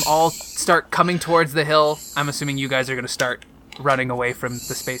see them all start coming towards the hill. I'm assuming you guys are going to start running away from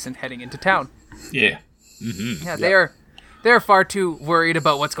the space and heading into town. Yeah. Mm-hmm. Yeah, they're far too worried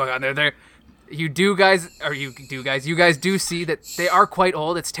about what's going on there. You guys do see that they are quite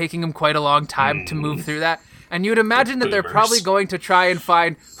old. It's taking them quite a long time to move through that. And you'd imagine that they're probably going to try and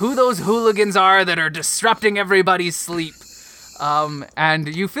find who those hooligans are that are disrupting everybody's sleep.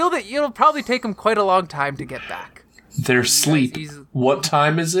 And you feel that it'll probably take them quite a long time to get back. Their sleep. What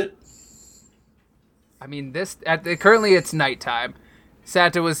time is it? I mean, currently it's nighttime.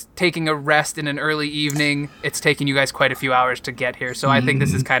 Santa was taking a rest in an early evening. It's taking you guys quite a few hours to get here, so I think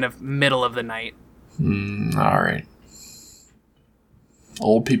this is kind of middle of the night. All right.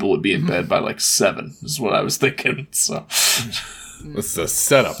 Old people would be in bed by like 7, is what I was thinking. So it's the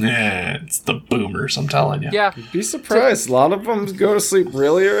setup. Yeah, it's the boomers, I'm telling you. Yeah. You'd be surprised. A lot of them go to sleep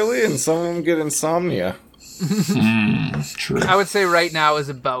really early, and some of them get insomnia. True. I would say right now is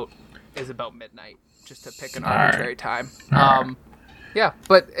about midnight, just to pick an arbitrary time. Yeah,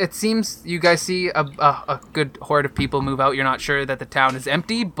 but it seems you guys see a good horde of people move out. You're not sure that the town is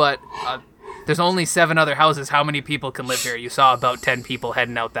empty, but there's only 7 other houses. How many people can live here? You saw about 10 people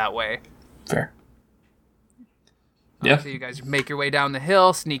heading out that way. Fair. Yeah. So you guys make your way down the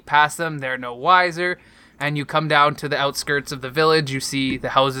hill, sneak past them. They're no wiser. And you come down to the outskirts of the village. You see the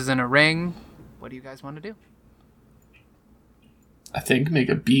houses in a ring. What do you guys want to do? I think make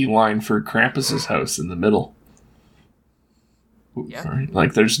a beeline for Krampus's house in the middle. Yeah. Right.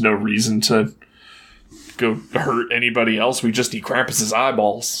 Like, there's no reason to go hurt anybody else. We just need Krampus's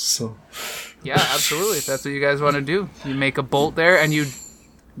eyeballs. So. Yeah, absolutely. If that's what you guys want to do, you make a bolt there, and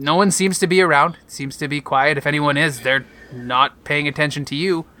no one seems to be around. It seems to be quiet. If anyone is, they're not paying attention to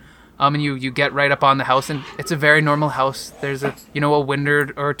you. And you get right up on the house, and it's a very normal house. There's a window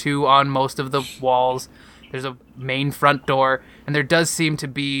or two on most of the walls. There's a main front door, and there does seem to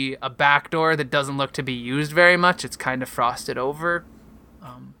be a back door that doesn't look to be used very much. It's kind of frosted over.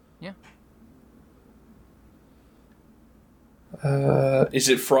 Yeah. Is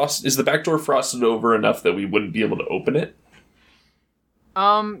the back door frosted over enough that we wouldn't be able to open it?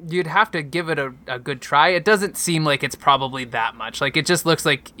 You'd have to give it a good try. It doesn't seem like it's probably that much. Like, it just looks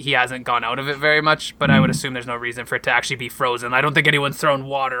like he hasn't gone out of it very much, but I would assume there's no reason for it to actually be frozen. I don't think anyone's thrown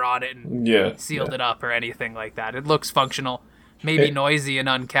water on it and sealed it up or anything like that. It looks functional. Maybe noisy and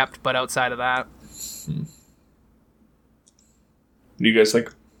unkept, but outside of that. What do you guys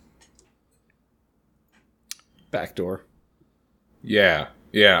think? Back door. Yeah.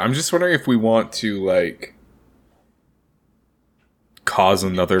 I'm just wondering if we want to, like, cause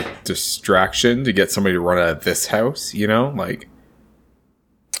another distraction to get somebody to run out of this house, like.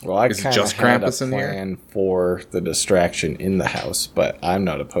 Well, I kind of had a plan for the distraction in the house, but I'm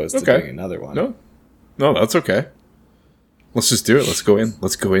not opposed to doing another one. No, that's okay. Let's just do it. Let's go in.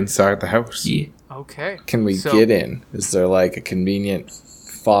 Let's go inside the house. Yeah. Okay. Can we get in? Is there like a convenient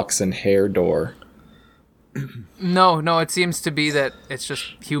fox and hare door? No, it seems to be that it's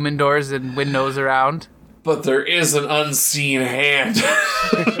just human doors and windows around. But there is an unseen hand. Hey,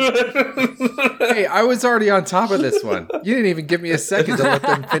 I was already on top of this one. You didn't even give me a second to let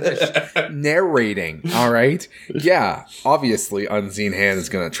them finish narrating. All right. Yeah, obviously, unseen hand is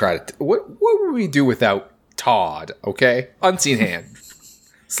going to try to. What would we do without Todd? Okay, unseen hand.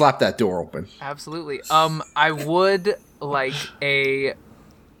 Slap that door open. Absolutely. I would like a.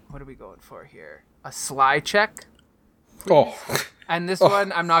 What are we going for here? A sly check. Please. Oh. And this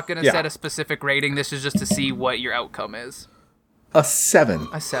one, I'm not going to set a specific rating. This is just to see what your outcome is. A 7.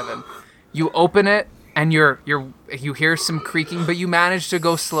 A 7. You open it, and you hear some creaking, but you manage to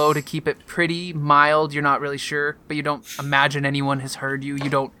go slow to keep it pretty mild. You're not really sure, but you don't imagine anyone has heard you. You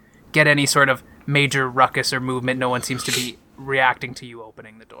don't get any sort of major ruckus or movement. No one seems to be reacting to you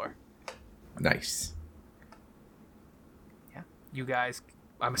opening the door. Nice. Yeah. You guys,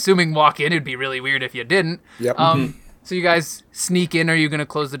 I'm assuming, walk in. It'd be really weird if you didn't. Yep. So you guys sneak in. Are you going to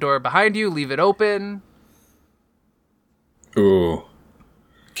close the door behind you, leave it open? Ooh.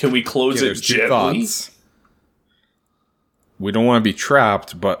 Can we close it gently? We don't want to be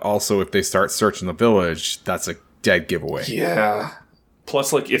trapped, but also if they start searching the village, that's a dead giveaway. Yeah.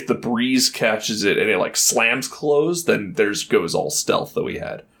 Plus, like, if the breeze catches it and it, like, slams closed, then there's goes all stealth that we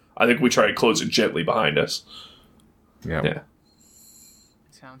had. I think we try to close it gently behind us. Yeah.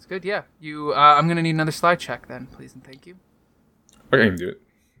 Sounds good. Yeah. You. I'm gonna need another slide check then, please and thank you. Okay, I can do it.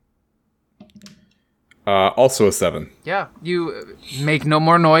 Also a 7. Yeah, you make no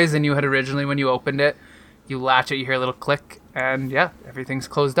more noise than you had originally when you opened it. You latch it, you hear a little click, and yeah, everything's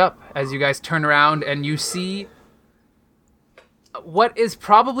closed up. As you guys turn around and you see what is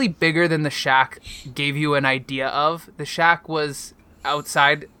probably bigger than the shack gave you an idea of. The shack was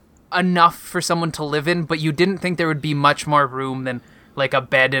outside enough for someone to live in, but you didn't think there would be much more room than like a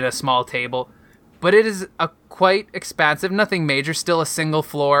bed and a small table. But it is a quite expansive, nothing major, still a single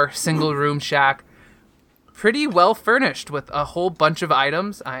floor, single room shack. Pretty well furnished with a whole bunch of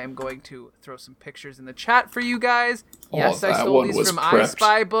items. I am going to throw some pictures in the chat for you guys. Yes, I stole these from I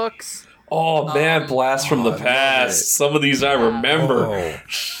Spy Books. Oh man, Blast from the Past. Some of these I remember.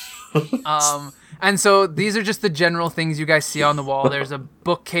 And so these are just the general things you guys see on the wall. There's a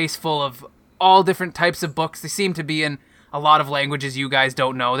bookcase full of all different types of books. They seem to be in a lot of languages you guys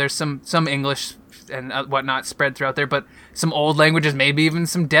don't know. There's some English and whatnot spread throughout there, but some old languages, maybe even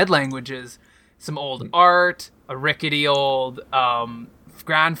some dead languages. Some old art, a rickety old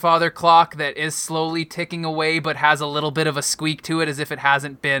grandfather clock that is slowly ticking away but has a little bit of a squeak to it as if it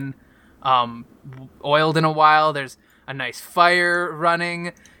hasn't been oiled in a while. There's a nice fire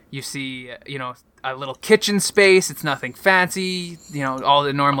running. You see, a little kitchen space. It's nothing fancy, all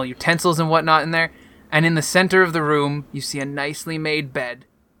the normal utensils and whatnot in there. And in the center of the room, you see a nicely made bed.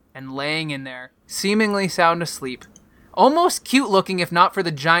 And laying in there, seemingly sound asleep, almost cute looking if not for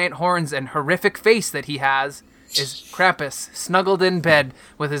the giant horns and horrific face that he has, is Krampus, snuggled in bed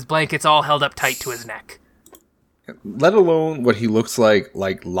with his blankets all held up tight to his neck. Let alone what he looks like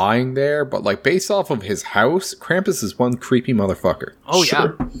lying there, but like based off of his house, Krampus is one creepy motherfucker. Oh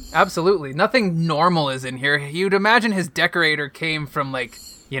yeah, absolutely. Nothing normal is in here. You'd imagine his decorator came from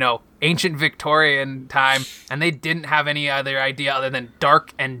ancient Victorian time, and they didn't have any other idea other than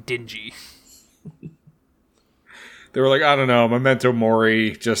dark and dingy. They were like, I don't know, Memento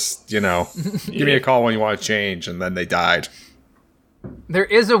Mori, just, give me a call when you want to change, and then they died. There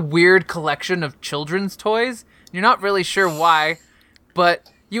is a weird collection of children's toys. You're not really sure why, but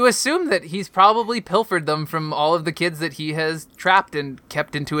you assume that he's probably pilfered them from all of the kids that he has trapped and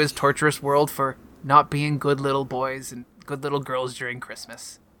kept into his torturous world for not being good little boys and good little girls during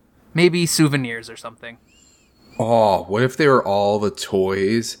Christmas. Maybe souvenirs or something. Oh, what if they were all the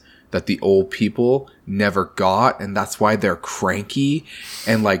toys that the old people never got, and that's why they're cranky,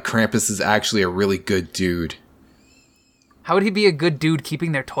 and Krampus is actually a really good dude? How would he be a good dude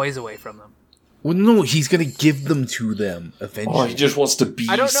keeping their toys away from them? Well, no, he's gonna give them to them eventually. Oh, he just wants to be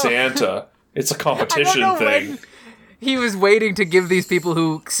Santa. It's a competition thing. He was waiting to give these people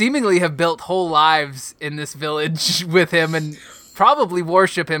who seemingly have built whole lives in this village with him and probably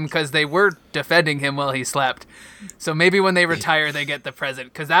worship him because they were defending him while he slept. So maybe when they retire, they get the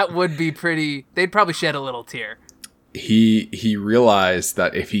present, because that would be pretty... They'd probably shed a little tear. He realized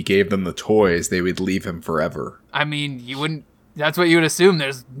that if he gave them the toys, they would leave him forever. I mean, you wouldn't... That's what you would assume.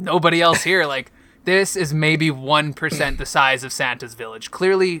 There's nobody else here. This is maybe 1% the size of Santa's village.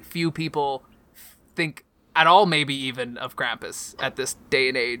 Clearly, few people think at all, maybe even, of Krampus at this day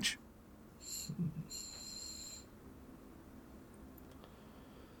and age.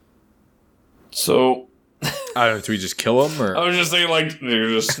 So, I don't know, do we just kill him, or? I was just thinking, they're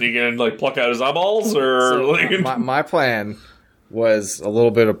just sneak in and, pluck out his eyeballs, or... My plan was a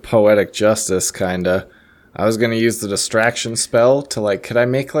little bit of poetic justice, kinda. I was gonna use the distraction spell to, could I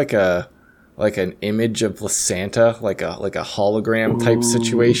make, an image of Santa, like a hologram type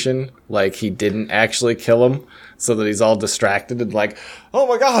situation, he didn't actually kill him, so that he's all distracted and oh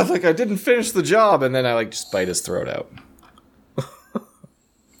my god, I didn't finish the job, and then I just bite his throat out.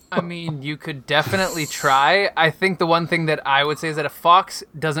 I mean, you could definitely try. I think the one thing that I would say is that a fox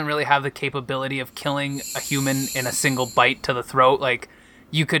doesn't really have the capability of killing a human in a single bite to the throat.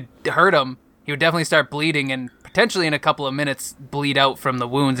 You could hurt him, he would definitely start bleeding, and potentially in a couple of minutes bleed out from the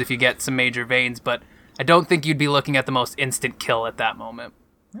wounds if you get some major veins, but I don't think you'd be looking at the most instant kill at that moment.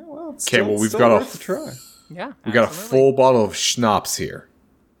 Yeah, well, we've got to try. Yeah, we got a full bottle of schnapps here.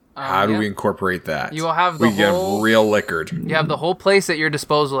 How do we incorporate that? You will have we get real liquored. You have the whole place at your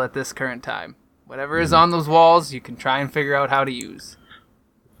disposal at this current time. Whatever is on those walls, you can try and figure out how to use.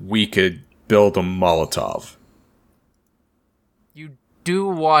 We could build a Molotov. You do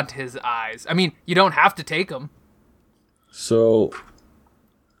want his eyes. I mean, you don't have to take them. So,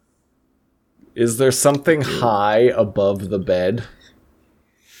 is there something high above the bed?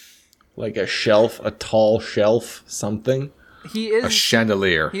 Like a shelf, a tall shelf, something? He is a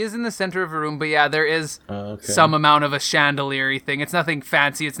chandelier. He is in the center of a room, but yeah, there is some amount of a chandelier-y thing. It's nothing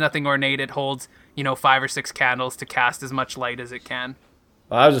fancy. It's nothing ornate. It holds, 5 or 6 candles to cast as much light as it can.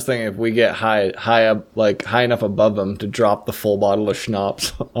 Well, I was just thinking if we get high up, high enough above him to drop the full bottle of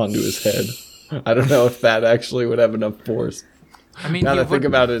schnapps onto his head. I don't know if that actually would have enough force. I mean, Now that I think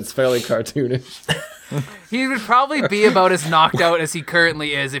about it, it's fairly cartoonish. he would probably be about as knocked out as he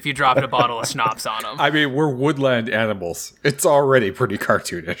currently is if you dropped a bottle of schnapps on him. I mean, we're woodland animals. It's already pretty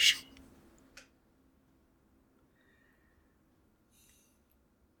cartoonish.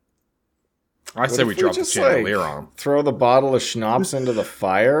 I say we drop the chandelier on him. Throw the bottle of schnapps into the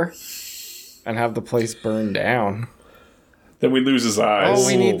fire and have the place burn down. Then we lose his eyes. Oh,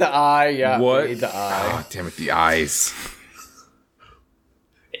 we need the eye. Yeah, What? we need the eye. Oh, damn it, the eyes.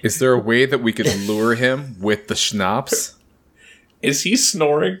 Is there a way that we could lure him with the schnapps? Is he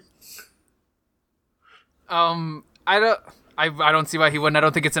snoring? I don't see why he wouldn't. I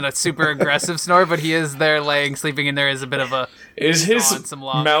don't think it's in a super aggressive snore, but he is there laying, sleeping, and there is a bit of a... Is his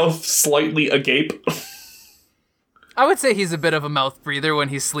mouth slightly agape? I would say he's a bit of a mouth breather when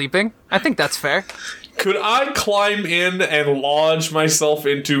he's sleeping. I think that's fair. Could I climb in and lodge myself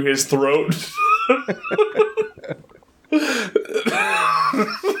into his throat?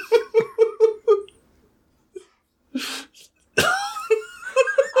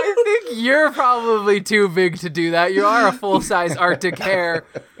 I think you're probably too big to do that. You are a full-size Arctic hare,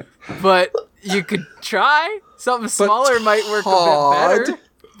 but you could try. Something smaller might work a bit better.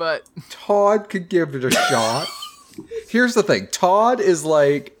 But Todd could give it a shot. Here's the thing. Todd is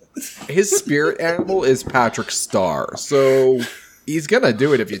like... His spirit animal is Patrick Star, so he's gonna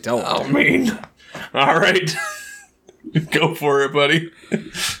do it if you tell him. Oh, mean. All right. Go for it, buddy.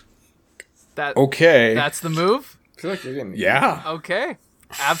 Okay. That's the move? I feel like you're getting... Yeah. Okay.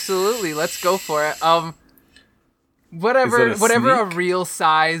 Absolutely. Let's go for it. Whatever a real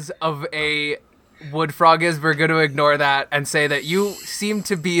size of a wood frog is, we're going to ignore that and say that you seem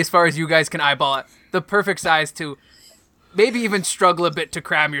to be, as far as you guys can eyeball it, the perfect size to maybe even struggle a bit to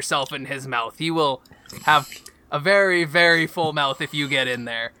cram yourself in his mouth. He will have a very, very full mouth if you get in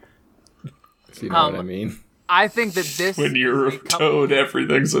there. You know what I mean? I think that this... When you're a toad,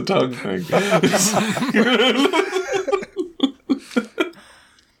 everything's a tongue thing.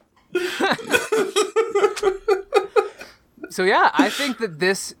 So yeah, I think that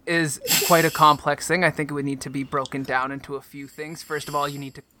this is quite a complex thing. I think it would need to be broken down into a few things. First of all, you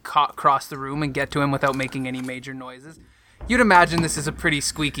need to cross the room and get to him without making any major noises. You'd imagine this is a pretty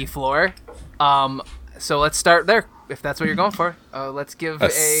squeaky floor. So let's start there, if that's what you're going for. Let's give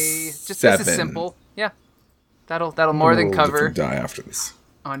this is simple. Yeah, that'll more than cover. Die after this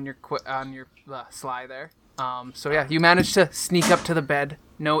on your sly there. So yeah, you managed to sneak up to the bed,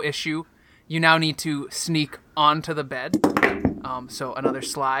 no issue. You now need to sneak onto the bed. So another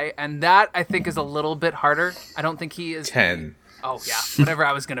sly, and that I think is a little bit harder. I don't think he is 10. Oh yeah, whatever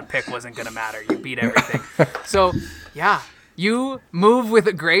I was gonna pick wasn't gonna matter. You beat everything. So yeah, you move with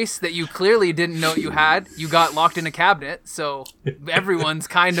a grace that you clearly didn't know you had. You got locked in a cabinet, so everyone's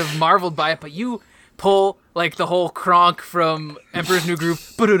kind of marveled by it. But you pull like the whole Kronk from Emperor's New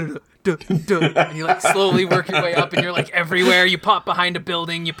Groove, and you like slowly work your way up, and you're like everywhere. You pop behind a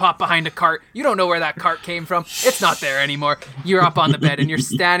building, you pop behind a cart. You don't know where that cart came from. It's not there anymore. You're up on the bed, and you're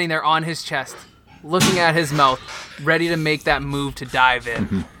standing there on his chest, looking at his mouth, ready to make that move to dive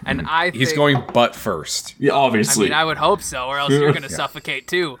in. And I think he's going butt first. Yeah, obviously. I mean, I would hope so, or else you're going to suffocate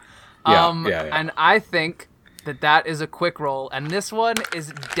too. Yeah. And I think that is a quick roll, and this one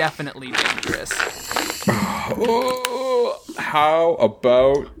is definitely dangerous. How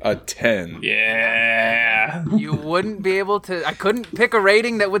about a 10? Yeah. You wouldn't be able to... I couldn't pick a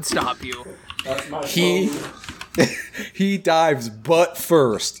rating that would stop you. He dives butt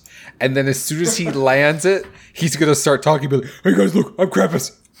first, and then as soon as he lands it, he's gonna start talking about, hey guys, look, I'm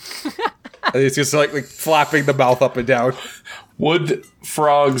Krampus. And he's just like flapping the mouth up and down. Wood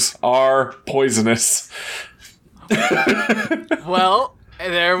frogs are poisonous. Well,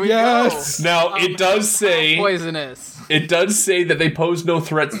 there we go. Now, it does say... Poisonous. It does say that they pose no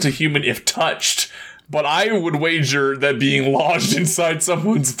threats to human if touched, but I would wager that being lodged inside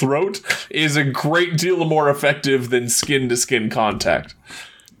someone's throat is a great deal more effective than skin-to-skin contact.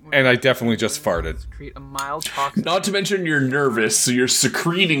 And I definitely just farted. Create a mild toxin. Not to mention you're nervous, so you're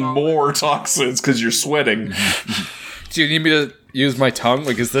secreting more toxins because you're sweating. Do you need me to use my tongue?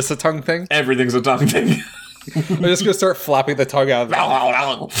 Like, is this a tongue thing? Everything's a tongue thing. I'm just gonna start flapping the tongue out of the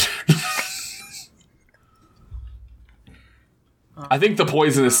I think the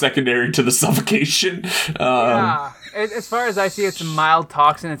poison is secondary to the suffocation. Yeah. As far as I see, it's a mild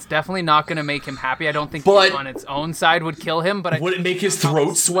toxin. It's definitely not going to make him happy. I don't think it on its own side would kill him. But would it make his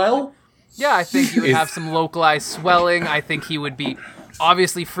throat swell? Yeah, I think he would have some localized swelling. I think he would be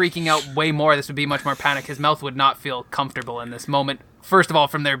obviously freaking out way more. This would be much more panic. His mouth would not feel comfortable in this moment. first of all,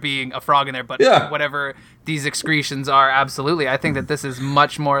 from there being a frog in there, but whatever these excretions are, absolutely. I think that this is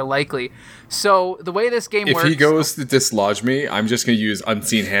much more likely. So the way this game works... If he goes to dislodge me, I'm just going to use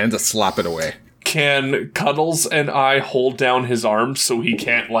Unseen Hand to slap it away. Can Cuddles and I hold down his arms so he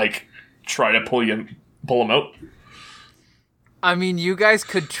can't, like, try to pull him out? I mean, you guys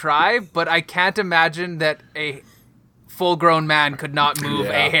could try, but I can't imagine that a full-grown man could not move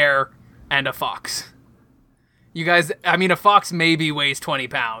a hare and a fox. You guys, I mean, a fox maybe weighs 20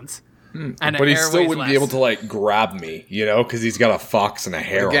 pounds. And but he still wouldn't be able to, like, grab me, you know, because he's got a fox and a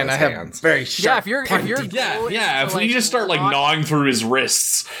hare on his hands. Very sharp. If you're if we just start, like, gnawing through his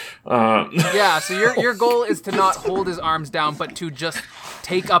wrists. So your goal is to not hold his arms down, but to just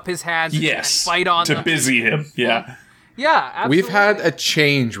take up his hands and fight on them. To busy him, yeah. Yeah, absolutely. We've had a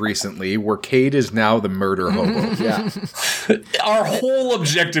change recently where Cade is now the murder hobo. Our whole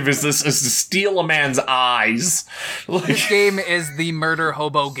objective is to steal a man's eyes. This game is the murder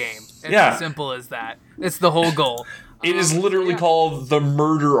hobo game. It's as simple as that. It's the whole goal. It is literally called the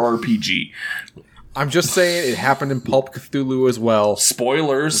murder RPG. I'm just saying it happened in Pulp Cthulhu as well.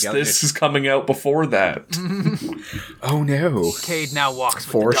 Spoilers, this is coming out before that. Oh no. Cade now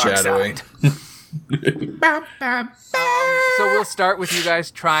walks with the dark side. So we'll start with you guys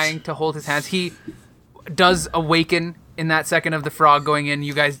trying to hold his hands. He does awaken in that second of the frog going in.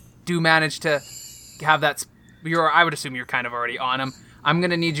 You guys do manage to have that. I would assume you're kind of already on him. I'm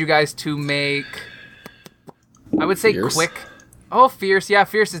going to need you guys to make, I would say Fierce? quick. Oh, fierce. Yeah,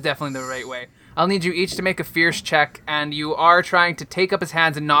 fierce is definitely the right way. I'll need you each to make a fierce check, and you are trying to take up his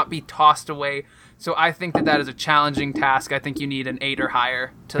hands and not be tossed away. So I think that is a challenging task. I think you need an 8 or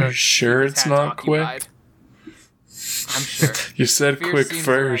higher to. Are you sure it's not occupied. Quick? I'm sure. You said fierce quick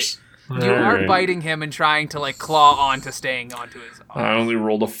first. Right. You are biting him and trying to like claw on to staying onto his arm. I only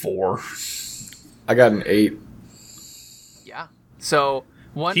rolled a 4. I got an 8. Yeah. So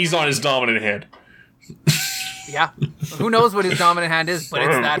he's on his dominant hand. Yeah. Who knows what his dominant hand is, but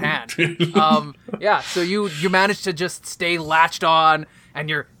it's that hand. So you managed to just stay latched on. And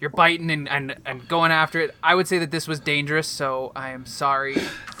you're biting and going after it. I would say that this was dangerous, so I am sorry.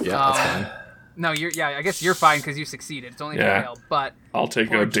 Yeah, that's fine. No, I guess you're fine because you succeeded. It's only a fail, but I'll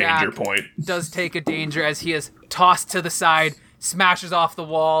take a danger point. Does take a danger as he is tossed to the side, smashes off the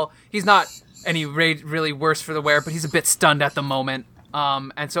wall. He's not any really worse for the wear, but he's a bit stunned at the moment.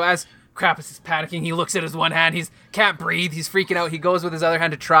 And so as Krampus is panicking, he looks at his one hand. He can't breathe. He's freaking out. He goes with his other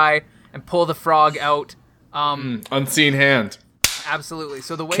hand to try and pull the frog out. Unseen Hand. Absolutely.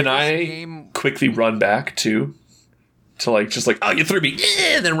 So the way Can this I game quickly run back too? To like just like, oh, you threw me,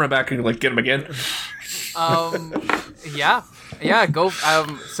 and then run back and like get him again. Yeah. Go.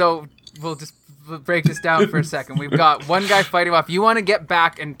 So we'll just break this down for a second. We've got one guy fighting off. You want to get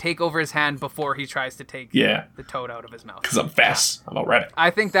back and take over his hand before he tries to take the toad out of his mouth. Because I'm fast. I'm already.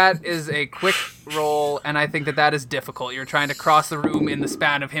 I think that is a quick roll, and I think that is difficult. You're trying to cross the room in the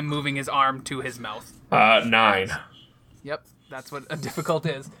span of him moving his arm to his mouth. 9. Yep. That's what a difficult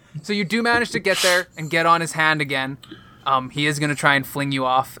is. So you do manage to get there and get on his hand again. He is going to try and fling you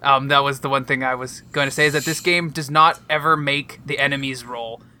off. That was the one thing I was going to say, is that this game does not ever make the enemies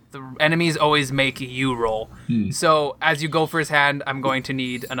roll. The enemies always make you roll. So as you go for his hand, I'm going to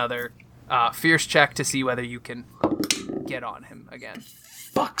need another fierce check to see whether you can get on him again.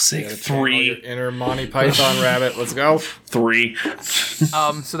 Fuck's sake, 3. Inner Monty Python rabbit. Let's go. 3.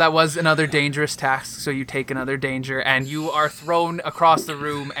 So that was another dangerous task. So you take another danger, and you are thrown across the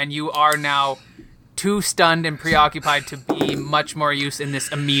room, and you are now too stunned and preoccupied to be much more use in this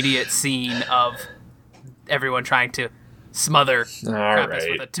immediate scene of everyone trying to smother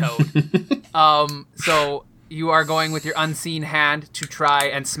Krampus with a toad. So you are going with your unseen hand to try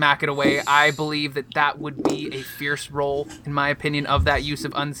and smack it away. I believe that would be a fierce roll, in my opinion, of that use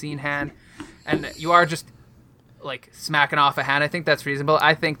of unseen hand. And you are just, like, smacking off a hand. I think that's reasonable.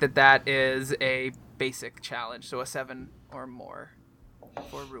 I think that is a basic challenge, so a 7 or more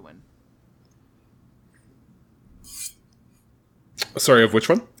for Ruin. Sorry, of which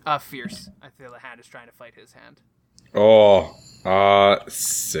one? Fierce. I feel the hand is trying to fight his hand.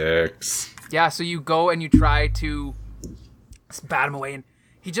 6. Yeah, so you go and you try to bat him away, and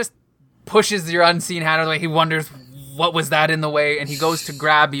he just pushes your unseen hand out of the way. He wonders what was that in the way, and he goes to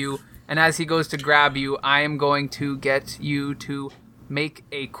grab you. And as he goes to grab you, I am going to get you to make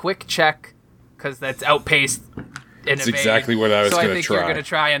a quick check, because that's outpaced. That's exactly what I was going to try. So I think you're going to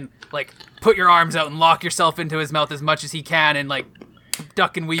try and like put your arms out and lock yourself into his mouth as much as he can, and like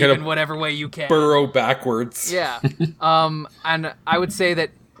duck and weave in whatever way you can. Burrow backwards. Yeah. And I would say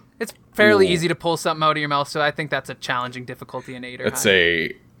that it's fairly easy to pull something out of your mouth, so I think that's a challenging difficulty in 8 or That's higher.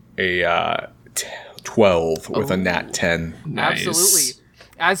 a 12. 12 with a nat 10. Nice. Absolutely.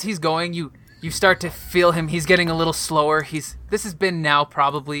 As he's going, you start to feel him. He's getting a little slower. This has been now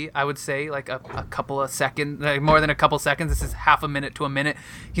probably, I would say, like a couple of seconds, like more than a couple seconds. This is half a minute to a minute.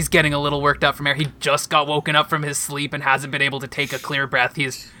 He's getting a little worked up from air. He just got woken up from his sleep and hasn't been able to take a clear breath.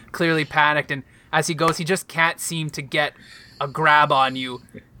 He's clearly panicked, and as he goes, he just can't seem to get a grab on you.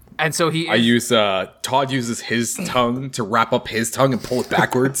 And so Todd uses his tongue to wrap up his tongue and pull it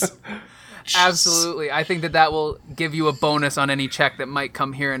backwards. Absolutely. I think that will give you a bonus on any check that might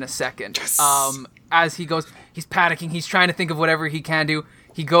come here in a second. Yes. As he goes, he's panicking. He's trying to think of whatever he can do.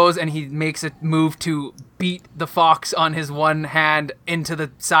 He goes and he makes a move to beat the fox on his one hand into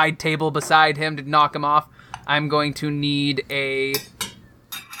the side table beside him to knock him off. I'm going to need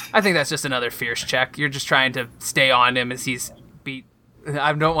I think that's just another fierce check. You're just trying to stay on him as he's beat.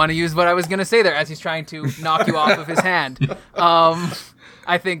 I don't want to use what I was going to say there, as he's trying to knock you off of his hand.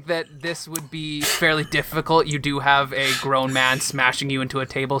 I think that this would be fairly difficult. You do have a grown man smashing you into a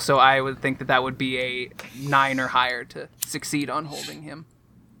table, so I would think that would be a 9 or higher to succeed on holding him.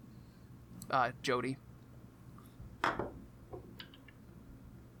 Jody.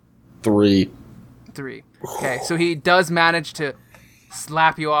 3. Okay, so he does manage to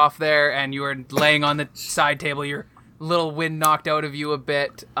slap you off there, and you are laying on the side table. You're little wind knocked out of you a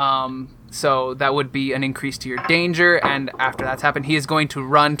bit, so that would be an increase to your danger. And after that's happened, he is going to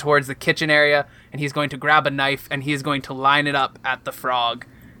run towards the kitchen area, and he's going to grab a knife, and he is going to line it up at the frog,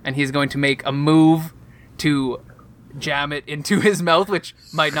 and he's going to make a move to jam it into his mouth, which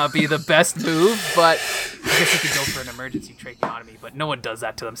might not be the best move, but I guess he could go for an emergency tracheotomy, but no one does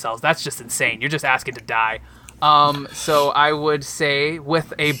that to themselves. That's just insane. You're just asking to die. So I would say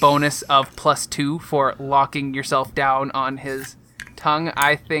with a bonus of +2 for locking yourself down on his tongue,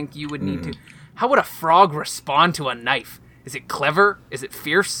 I think you would need to... How would a frog respond to a knife? Is it clever? Is it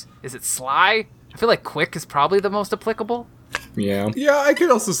fierce? Is it sly? I feel like quick is probably the most applicable. Yeah. Yeah, I could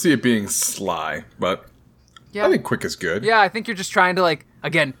also see it being sly, but I think quick is good. Yeah, I think you're just trying to, like,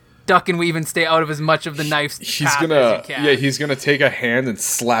 again, duck and weave and stay out of as much of the knife's path as you can. Yeah, he's gonna take a hand and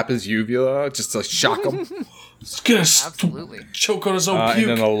slap his uvula just to shock him. He's gonna Absolutely. choke on his own puke.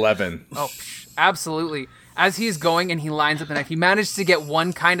 And then 11. Oh, absolutely. As he's going and he lines up the knife, he managed to get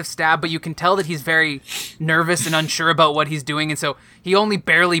one kind of stab, but you can tell that he's very nervous and unsure about what he's doing, and so he only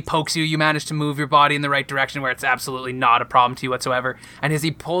barely pokes you. You manage to move your body in the right direction where it's absolutely not a problem to you whatsoever. And as he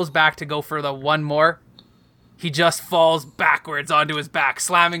pulls back to go for the one more, he just falls backwards onto his back,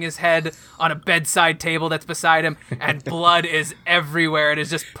 slamming his head on a bedside table that's beside him, and blood is everywhere. It is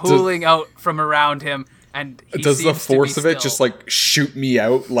just pooling out from around him. And does the force of it just like shoot me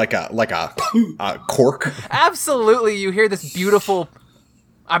out like a cork? Absolutely. You hear this beautiful.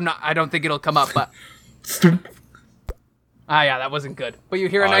 I don't think it'll come up, but. Yeah, that wasn't good. But you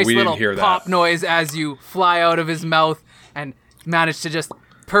hear a nice little pop noise as you fly out of his mouth and manage to just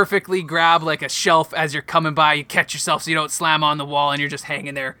perfectly grab like a shelf as you're coming by. You catch yourself so you don't slam on the wall, and you're just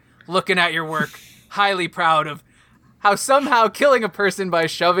hanging there looking at your work, highly proud of how somehow killing a person by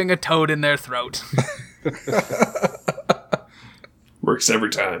shoving a toad in their throat. Works every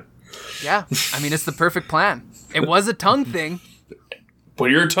time. Yeah, I mean, it's the perfect plan. It was a tongue thing.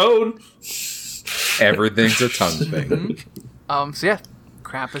 But you're a toad. Everything's a tongue thing. So yeah,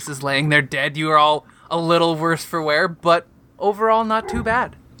 Krampus is laying there dead. You are all a little worse for wear, but overall not too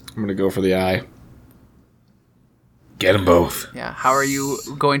bad. I'm gonna go for the eye. Get them both. Yeah, how are you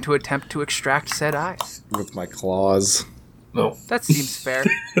going to attempt to extract said eye? With my claws. No. That seems fair.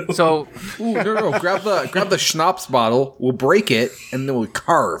 So, Ooh, no. Grab the schnapps bottle. We'll break it, and then we'll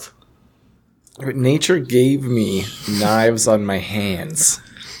carve. Nature gave me knives on my hands.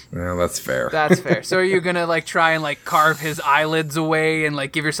 Well, that's fair. that's fair. So are you gonna like try and like carve his eyelids away and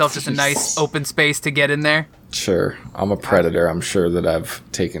like give yourself just a nice open space to get in there? Sure. I'm a predator. I'm sure that I've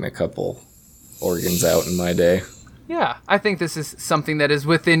taken a couple organs out in my day. Yeah, I think this is something that is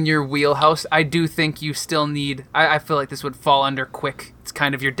within your wheelhouse. I do think you still need... I feel like this would fall under quick. It's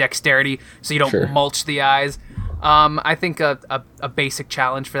kind of your dexterity, so you don't mulch the eyes. I think a basic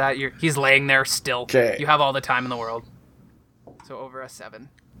challenge for that, he's laying there still. Okay. You have all the time in the world. So over a 7.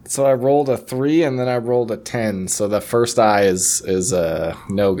 So I rolled a 3 and then I rolled a 10. So the first eye is a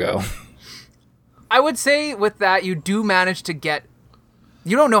no-go. I would say with that, you do manage to get...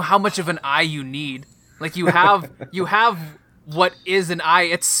 You don't know how much of an eye you need. Like you have what is an eye.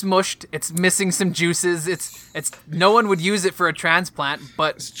 It's smushed. It's missing some juices. It's no one would use it for a transplant,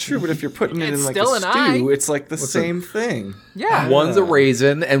 but It's true, but if you're putting it in like still a an stew, eye. it's like the same thing. yeah. One's a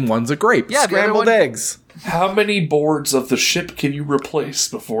raisin and one's a grape. Yeah, the other Scrambled one- eggs. How many boards of the ship can you replace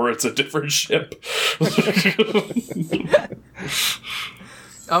before it's a different ship?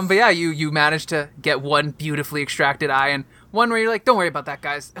 But yeah, you managed to get one beautifully extracted eye, and one where you're like, don't worry about that,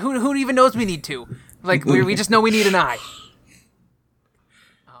 guys. Who even knows we need to? Like, we just know we need an eye.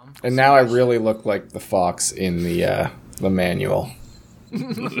 And now I really look like the fox in the manual.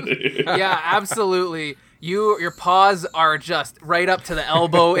 Yeah, absolutely. Your paws are just right up to the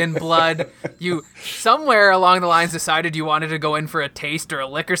elbow in blood. You somewhere along the lines decided you wanted to go in for a taste or a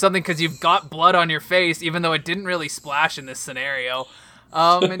lick or something because you've got blood on your face, even though it didn't really splash in this scenario.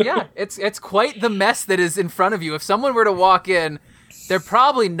 And yeah, it's quite the mess that is in front of you. If someone were to walk in, they're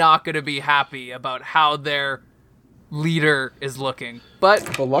probably not going to be happy about how their leader is looking.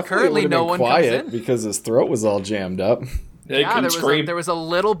 But luckily currently no one comes in because his throat was all jammed up. Yeah, there was a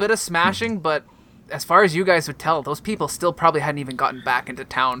little bit of smashing, but as far as you guys would tell, those people still probably hadn't even gotten back into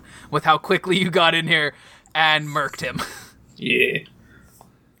town with how quickly you got in here and murked him. Yeah.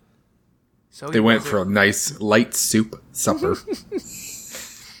 So they went for a nice light soup supper.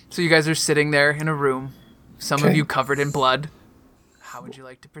 So you guys are sitting there in a room, some of you covered in blood. How would you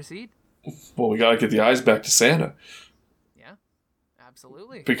like to proceed? Well, we gotta get the eyes back to Santa. Yeah,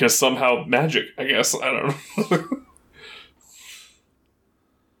 absolutely. Because somehow magic, I guess. I don't know.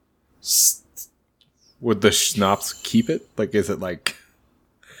 Would the schnapps keep it? Like, is it like...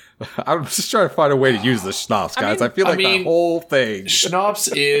 I'm just trying to find a way to use the schnapps, guys. I feel like the whole thing... Schnapps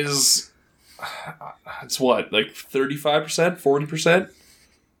is... It's what, like 35%? 40%?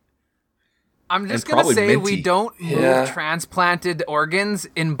 I'm just going to say minty. We don't move transplanted organs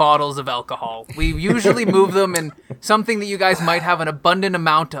in bottles of alcohol. We usually move them in something that you guys might have an abundant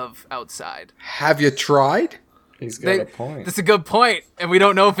amount of outside. Have you tried? He's got a point. That's a good point, and we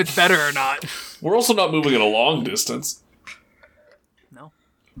don't know if it's better or not. We're also not moving it a long distance. No.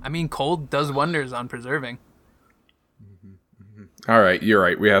 I mean, cold does wonders on preserving. All right, you're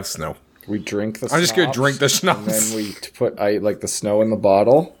right. We have snow. We drink the I'm just going to drink the schnapps. And then we put the snow in the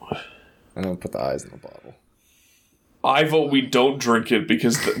bottle, and then we put the eyes in the bottle. I vote we don't drink it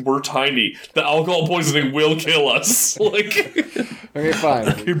because we're tiny. The alcohol poisoning will kill us. Like, okay,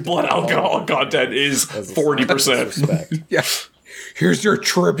 fine. Your blood alcohol content is 40%. Yeah. Here's your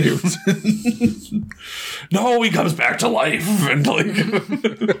tribute. No, he comes back to life, and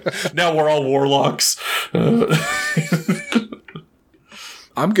like now we're all warlocks.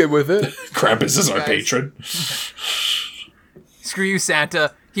 I'm good with it. Krampus is our patron. Screw you,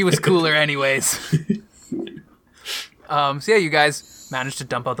 Santa. He was cooler anyways. So yeah, you guys managed to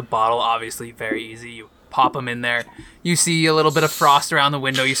dump out the bottle. Obviously, very easy. You pop them in there. You see a little bit of frost around the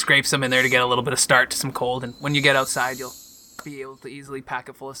window. You scrape some in there to get a little bit of start to some cold. And when you get outside, you'll be able to easily pack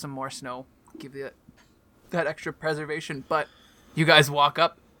it full of some more snow. Give you that extra preservation. But you guys walk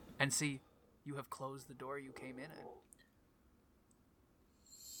up and see you have closed the door you came in at.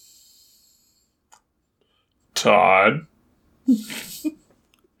 Todd.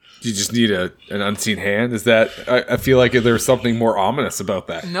 Do you just need an unseen hand? Is that... I feel like there's something more ominous about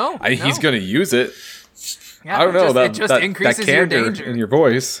that. No. He's going to use it. Yeah, I don't know. It just increases that your danger. In your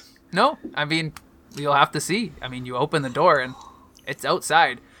voice. No. I mean, you'll have to see. I mean, you open the door and it's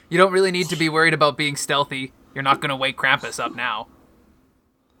outside. You don't really need to be worried about being stealthy. You're not going to wake Krampus up now.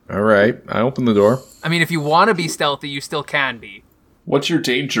 All right. I open the door. I mean, if you want to be stealthy, you still can be. What's your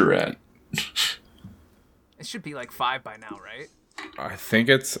danger at? It should be like 5 by now, right? I think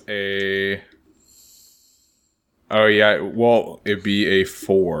it's a... Oh, yeah. Well, it'd be a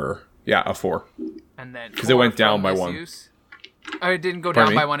 4. Yeah, a 4. And then... Because it went down by 1. Oh, it didn't go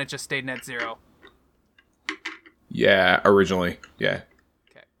down by 1. It just stayed net 0. Yeah, originally. Yeah.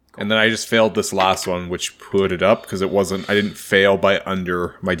 Okay. Cool. And then I just failed this last one, which put it up because it wasn't... I didn't fail by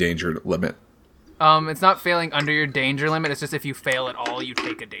under my danger limit. It's not failing under your danger limit. It's just if you fail at all, you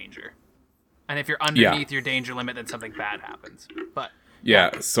take a danger. And if you're underneath your danger limit, then something bad happens. But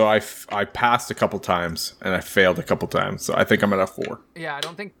yeah, so I passed a couple times and I failed a couple times. So I think I'm at a 4. Yeah, I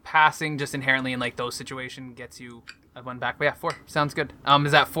don't think passing just inherently in like those situations gets you a 1 back. But yeah, 4 sounds good.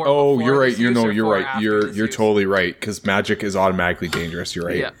 Is that 4? Oh, you're right. You're right. You're totally right because magic is automatically dangerous. You're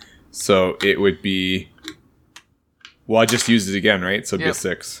right. Yeah. So it would be. Well, I just used it again, right? So it'd be a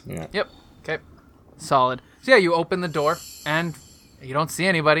 6. Yeah. Yep. Okay. Solid. So yeah, you open the door and you don't see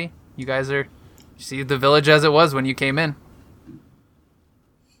anybody. You guys are. You see the village as it was when you came in.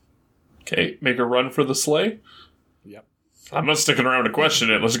 Okay, make a run for the sleigh. Yep. I'm not sticking around to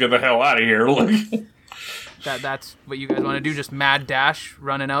question it. Let's get the hell out of here. Like that's what you guys want to do. Just mad dash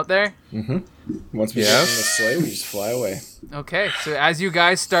running out there. Mm-hmm. Once we get in the sleigh, we just fly away. Okay, so as you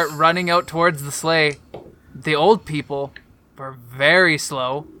guys start running out towards the sleigh, the old people were very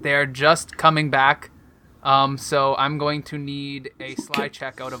slow. They are just coming back. So I'm going to need a sly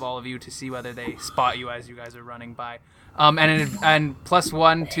check out of all of you to see whether they spot you as you guys are running by. And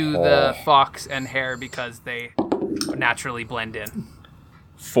 +1 to the fox and hare because they naturally blend in.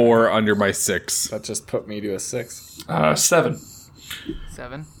 4 under my 6. That just put me to a 6. 7.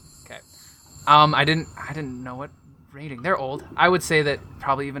 7. Okay. I didn't know what rating. They're old. I would say that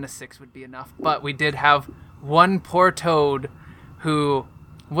probably even a 6 would be enough. But we did have one poor toad who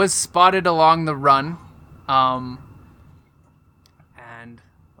was spotted along the run. And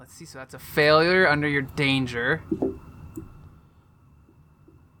let's see. So that's a failure under your danger.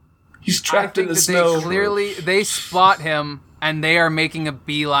 He's trapped in the snow. They spot him, and they are making a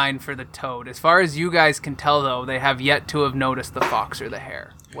beeline for the toad. As far as you guys can tell, though, they have yet to have noticed the fox or the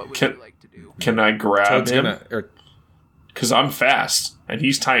hare. What would you like to do? Can I grab him? Because I'm fast, and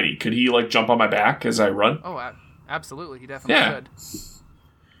he's tiny. Could he, jump on my back as I run? Oh, absolutely. He definitely could.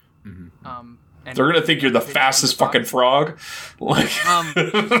 Mm-hmm. They're going to think you're the fastest fucking frog.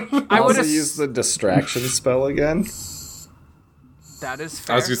 I would use the distraction spell again. That is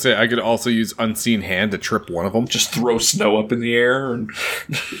fair. I was going to say, I could also use Unseen Hand to trip one of them. Just throw snow up in the air.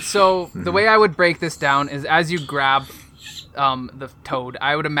 So, the way I would break this down is as you grab the toad,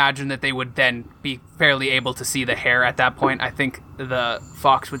 I would imagine that they would then be fairly able to see the hare at that point. I think the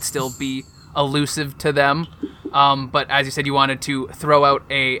fox would still be elusive to them. But as you said, you wanted to throw out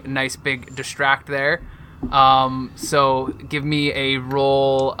a nice big distract there. So give me a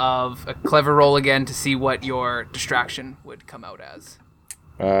clever roll again to see what your distraction would come out as.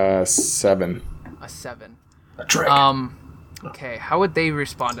 7. A 7. A dragon. Okay, how would they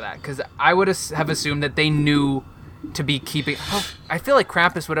respond to that? Because I would have assumed that they knew to be keeping... I feel like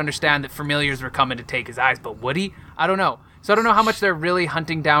Krampus would understand that familiars were coming to take his eyes, but would he? I don't know. So I don't know how much they're really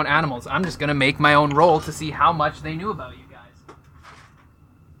hunting down animals. I'm just going to make my own roll to see how much they knew about you guys.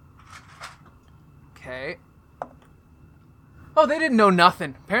 Okay. Oh, they didn't know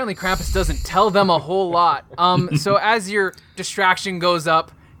nothing. Apparently Krampus doesn't tell them a whole lot. So as your distraction goes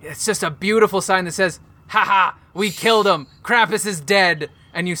up, it's just a beautiful sign that says, "Haha, we killed him. Krampus is dead."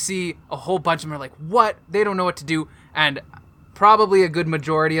 And you see a whole bunch of them are like, "What?" They don't know what to do. And probably a good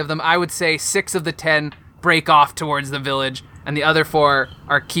majority of them, I would say 6 of the 10 break off towards the village, and the other 4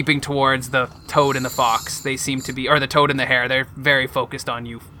 are keeping towards the toad and the fox. They seem to be, or the toad and the hare. They're very focused on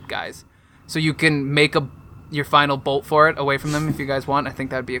you guys. So you can make your final bolt for it away from them if you guys want. I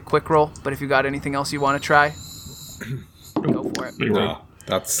think that'd be a quick roll, but if you got anything else you want to try, go for it. No,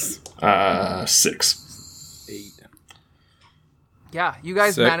 that's 6. 8. Yeah, you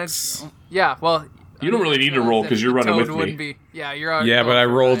guys 6. managed. Yeah, well, you don't really need to roll because you're running with me. You're but I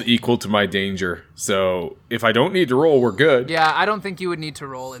rolled equal to my danger. So if I don't need to roll, we're good. Yeah, I don't think you would need to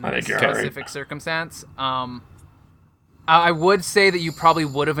roll in this specific circumstance. I would say that you probably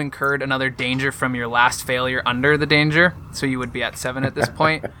would have incurred another danger from your last failure under the danger, so you would be at 7 at this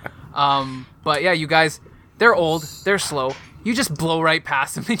point. But yeah, you guys, they're old, they're slow. You just blow right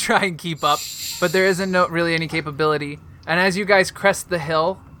past them. They try and keep up, but there isn't really any capability. And as you guys crest the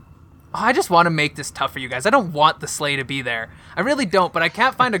hill, I just want to make this tough for you guys. I don't want the sleigh to be there. I really don't, but I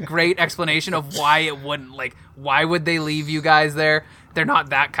can't find a great explanation of why it wouldn't. Why would they leave you guys there? They're not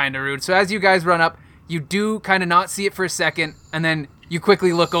that kind of rude. So as you guys run up, you do kind of not see it for a second, and then you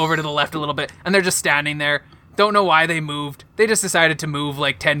quickly look over to the left a little bit, and they're just standing there. Don't know why they moved. They just decided to move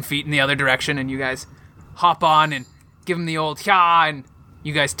 10 feet in the other direction, and you guys hop on and give them the old "Hya," and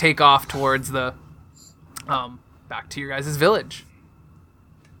you guys take off towards the back to your guys' village.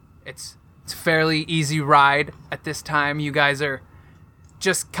 It's a fairly easy ride at this time. You guys are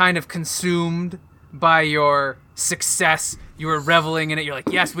just kind of consumed by your success. You were reveling in it. You're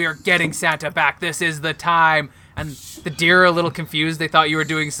like, yes, we are getting Santa back. This is the time. And the deer are a little confused. They thought you were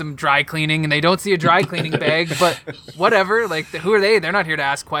doing some dry cleaning, and they don't see a dry cleaning bag, but whatever. Who are they? They're not here to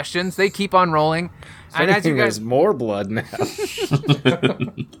ask questions. They keep on rolling. And as you guys, there's more blood now.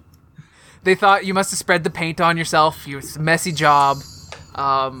 They thought you must have spread the paint on yourself. It's a messy job.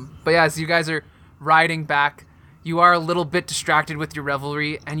 But yeah, as you guys are riding back, you are a little bit distracted with your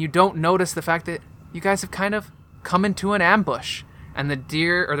revelry, and you don't notice the fact that you guys have kind of come into an ambush. And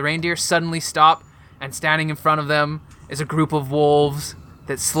the reindeer suddenly stop, and standing in front of them is a group of wolves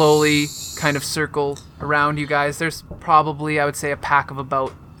that slowly kind of circle around you guys. There's probably, I would say, a pack of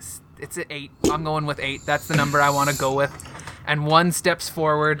about, it's at 8. I'm going with 8. That's the number I want to go with. And one steps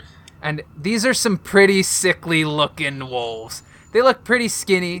forward, and these are some pretty sickly looking wolves. They look pretty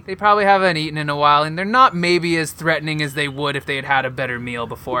skinny. They probably haven't eaten in a while, and they're not maybe as threatening as they would if they had had a better meal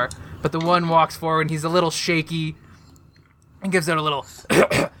before. But the one walks forward, and he's a little shaky and gives out a little...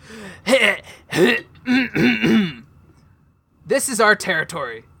 This is our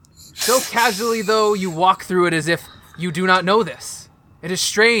territory. So casually, though, you walk through it as if you do not know this. It is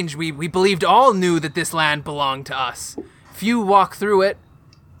strange. We believed all knew that this land belonged to us. Few walk through it,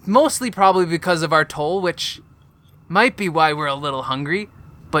 mostly probably because of our toll, which might be why we're a little hungry,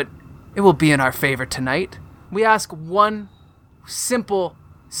 but it will be in our favor tonight. We ask one simple,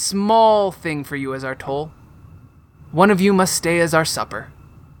 small thing for you as our toll. One of you must stay as our supper.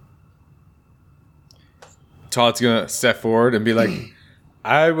 Todd's gonna step forward and be like,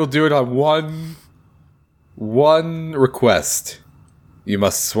 I will do it on one request. You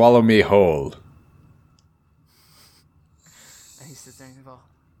must swallow me whole. And he sits there and goes,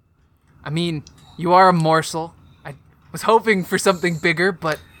 I mean, you are a morsel. I was hoping for something bigger,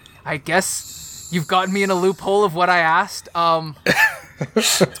 but I guess you've gotten me in a loophole of what I asked.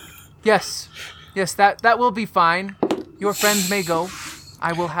 Yes, that will be fine. Your friends may go.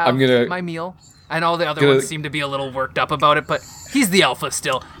 I will have my meal. And all the other ones seem to be a little worked up about it, but he's the alpha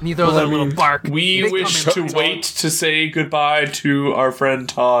still. And he throws out a little bark. We wish to wait to say goodbye to our friend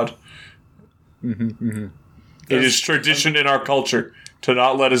Todd. It is tradition in our culture. To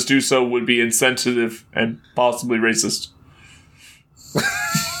not let us do so would be insensitive and possibly racist.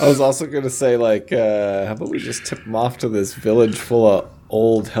 I was also going to say, like, how about we just tip him off to this village full of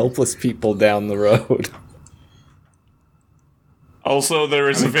old, helpless people down the road? Also, there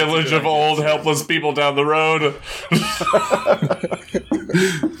is a village of old, helpless people down the road.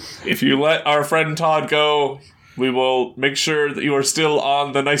 If you let our friend Todd go, we will make sure that you are still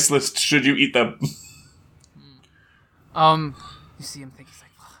on the nice list should you eat them. You see him think, he's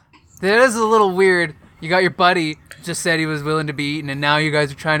like, that is a little weird. You got your buddy, just said he was willing to be eaten, and now you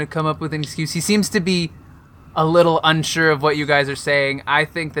guys are trying to come up with an excuse. He seems to be a little unsure of what you guys are saying. I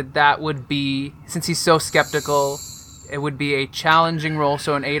think that would be, since he's so skeptical, it would be a challenging roll,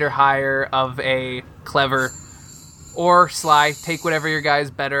 so an 8 or higher of a clever or sly. Take whatever your guy's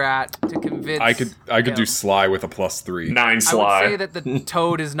better at to convince. I could do sly with a +3. 9 sly. I would say that the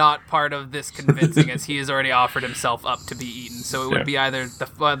toad is not part of this convincing, as he has already offered himself up to be eaten. So it would be either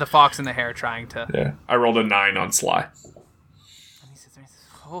the fox and the hare trying to. Yeah, I rolled a 9 on sly. And he sits there and says,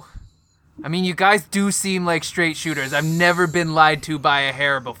 "Oh, I mean, you guys do seem like straight shooters. I've never been lied to by a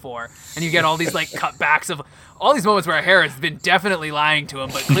hare before." And you get all these like cutbacks of all these moments where a hare has been definitely lying to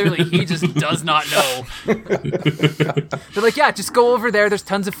him, but clearly he just does not know. They're like, yeah, just go over there. There's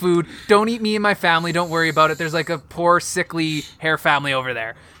tons of food. Don't eat me and my family. Don't worry about it. There's like a poor, sickly hare family over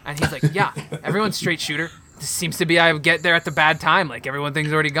there. And he's like, yeah, everyone's straight shooter. This seems to be I get there at the bad time. Like everyone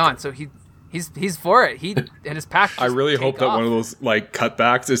thinks already gone. So he's for it. He and his pack. I really hope that one of those like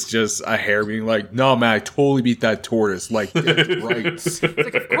cutbacks is just a hare being like, "No, man, I totally beat that tortoise." Like, that's right. It's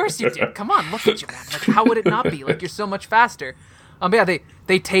like, of course you did. Come on, look at you, man. Like, how would it not be? Like, you're so much faster. But yeah,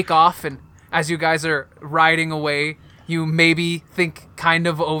 they take off, and as you guys are riding away, you maybe think kind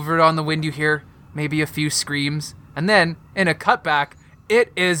of over on the wind. You hear maybe a few screams, and then in a cutback,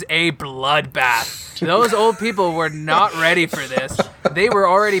 it is a bloodbath. Those old people were not ready for this. They were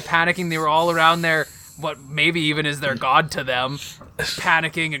already panicking. They were all around their, what maybe even is their god to them,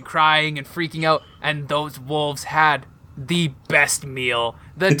 panicking and crying and freaking out. And those wolves had the best meal,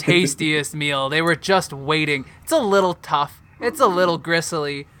 the tastiest meal. They were just waiting. It's a little tough. It's a little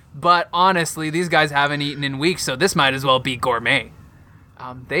gristly. But honestly, these guys haven't eaten in weeks, so this might as well be gourmet.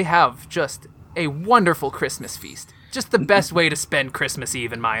 They have just a wonderful Christmas feast. Just the best way to spend Christmas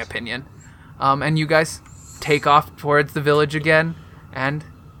Eve, in my opinion. And you guys take off towards the village again, and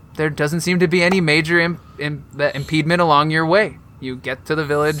there doesn't seem to be any major impediment along your way. You get to the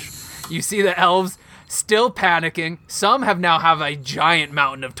village, you see the elves still panicking. Some have a giant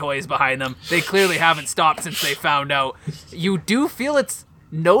mountain of toys behind them. They clearly haven't stopped since they found out. You do feel it's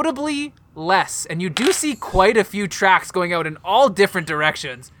notably less, and you do see quite a few tracks going out in all different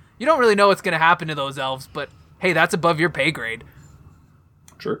directions. You don't really know what's going to happen to those elves, but hey, that's above your pay grade.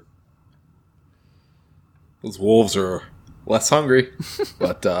 Sure. Those wolves are less hungry,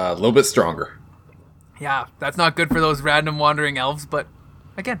 but a little bit stronger. Yeah, that's not good for those random wandering elves, but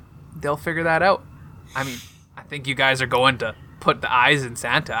again, they'll figure that out. I mean, I think you guys are going to put the eyes in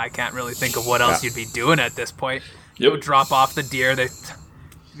Santa. I can't really think of what else you'd be doing at this point. Yep. Go drop off the deer. They're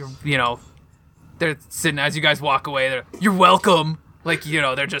sitting as you guys walk away. You're welcome. Like,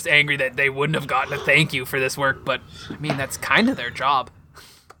 they're just angry that they wouldn't have gotten a thank you for this work, but I mean, that's kind of their job.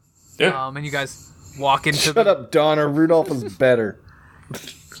 Yeah. And you guys walk into Shut up, Donner. Rudolph is better.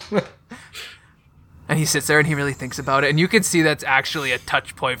 And he sits there and he really thinks about it, and you can see that's actually a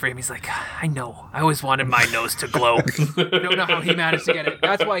touch point for him. He's like, I know. I always wanted my nose to glow. I don't know how he managed to get it.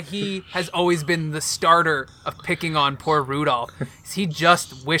 That's why he has always been the starter of picking on poor Rudolph. He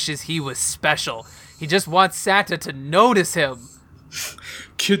just wishes he was special. He just wants Santa to notice him.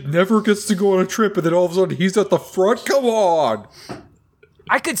 Kid never gets to go on a trip, and then all of a sudden he's at the front? Come on!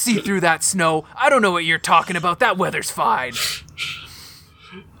 I could see through that snow. I don't know what you're talking about. That weather's fine.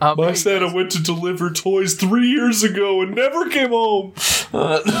 My Santa went to deliver toys 3 years ago and never came home.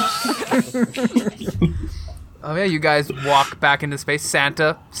 Yeah, you guys walk back into space.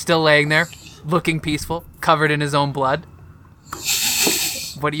 Santa still laying there, looking peaceful, covered in his own blood.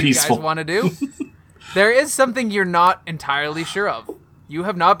 What do you guys want to do? There is something you're not entirely sure of. You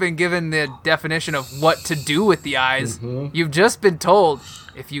have not been given the definition of what to do with the eyes. You've just been told,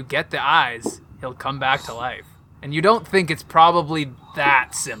 if you get the eyes, he'll come back to life. And you don't think it's probably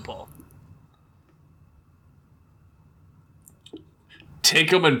that simple.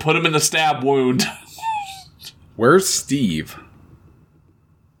 Take him and put him in the stab wound. Where's Steve?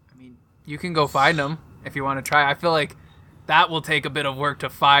 I mean, you can go find him if you want to try. I feel like that will take a bit of work to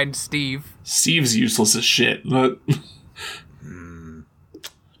find Steve. Steve's useless as shit. But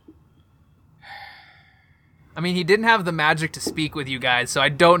I mean, he didn't have the magic to speak with you guys, so I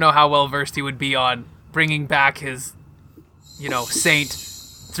don't know how well versed he would be on bringing back his, saint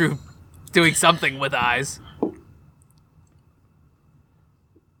through doing something with eyes.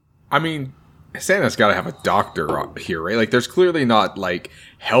 I mean, Santa's got to have a doctor here, right? Like, there's clearly not,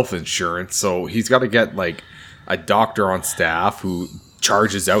 health insurance, so he's got to get, a doctor on staff who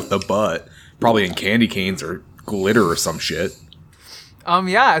charges out the butt, probably in candy canes or glitter or some shit.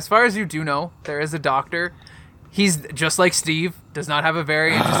 Yeah, as far as you do know, there is a doctor. He's just like Steve, does not have a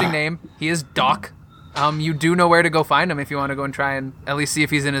very interesting name. He is Doc. You do know where to go find him if you want to go and try and at least see if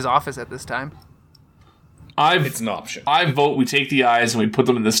he's in his office at this time. It's an option. I vote we take the eyes and we put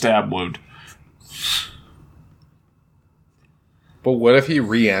them in the stab wound. But what if he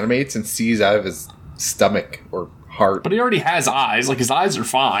reanimates and sees out of his stomach or heart? But he already has eyes. His eyes are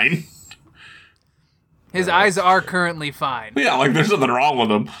fine. His eyes are currently fine. Yeah, there's nothing wrong with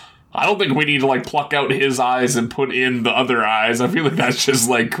them. I don't think we need to, pluck out his eyes and put in the other eyes. I feel like that's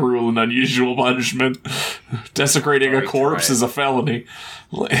just, cruel and unusual punishment. Desecrating a corpse is a felony.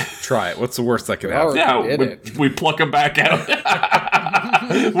 Try it. What's the worst that could happen? Yeah, we pluck him back out.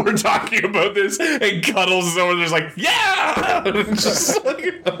 We're talking about this, and Cuddles is over there's yeah! Just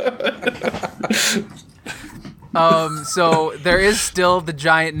so there is still the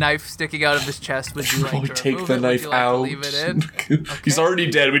giant knife sticking out of his chest. Would you like to take the knife out? Leave it in? Okay. He's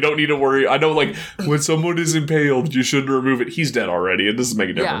already dead. We don't need to worry. I know, when someone is impaled, you shouldn't remove it. He's dead already. It doesn't make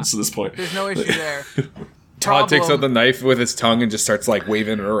a difference at this point. There's no issue there. Todd takes out the knife with his tongue and just starts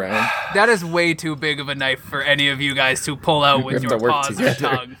waving it around. That is way too big of a knife for any of you guys to pull out with your paws and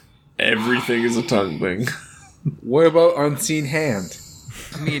tongue. Everything is a tongue thing. What about unseen hand?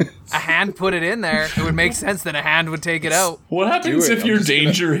 I mean, a hand put it in there. It would make sense that a hand would take it out. What happens if your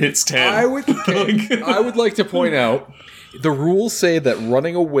danger hits 10? I would like to point out, the rules say that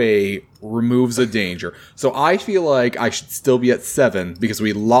running away removes a danger. So I feel like I should still be at 7 because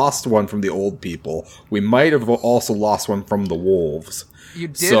we lost one from the old people. We might have also lost one from the wolves. You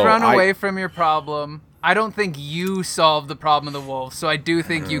did run away from your problem. I don't think you solved the problem of the wolves, so I do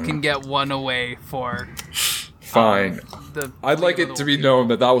think you can get one away for... Fine. I'd like it to be known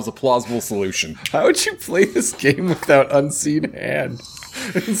that was a plausible solution. How would you play this game without unseen hand?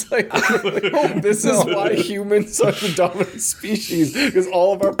 It's this is why humans are the dominant species, because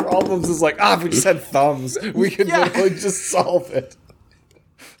all of our problems is if we just had thumbs, we could literally just solve it.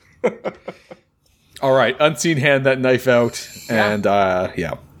 All right, unseen hand that knife out, and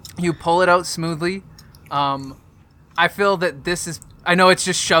You pull it out smoothly. I feel that this is... I know it's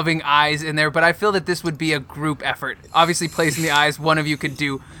just shoving eyes in there, but I feel that this would be a group effort. Obviously, placing the eyes, one of you could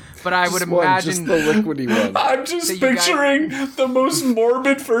do. But I would imagine... Just the liquidy one. I'm just picturing the most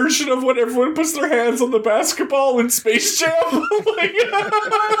morbid version of when everyone puts their hands on the basketball in Space Jam. More or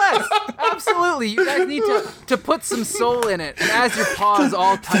less. Absolutely. You guys need to put some soul in it. And as your paws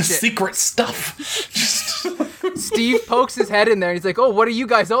all touch it... secret stuff. Steve pokes his head in there and he's like, oh, what are you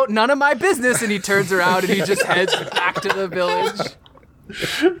guys? Oh, none of my business. And he turns around and he just heads back to the village.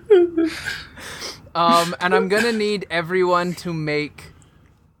 And I'm going to need everyone to make...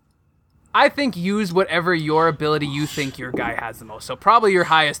 I think use whatever your ability you think your guy has the most. So probably your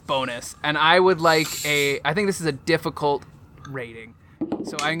highest bonus. And I would like I think this is a difficult rating.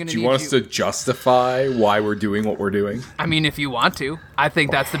 So I'm going to Do you want us to justify why we're doing what we're doing? I mean, if you want to. I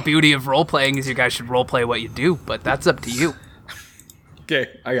think that's the beauty of role-playing is you guys should role-play what you do. But that's up to you. Okay,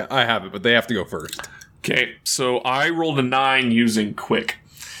 I have it, but they have to go first. Okay, so I rolled a 9 using Quick.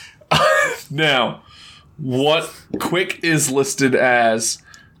 Now, what Quick is listed as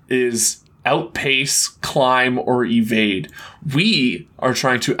is outpace, climb, or evade. We are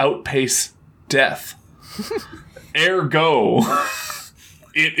trying to outpace death. Ergo,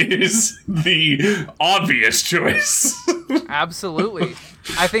 it is the obvious choice. Absolutely.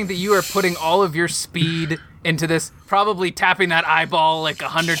 I think that you are putting all of your speed into this, probably tapping that eyeball like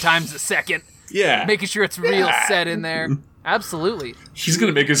 100 times a second. Yeah. Making sure it's real set in there. Absolutely. He's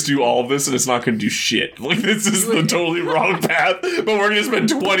going to make us do all of this and it's not going to do shit. Like, this is the totally wrong path, but we're going to spend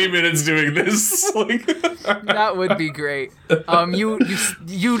 20 minutes doing this. Like, that would be great. You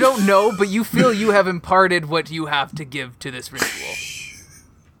don't know, but you feel you have imparted what you have to give to this ritual.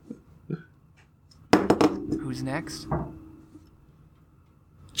 Who's next?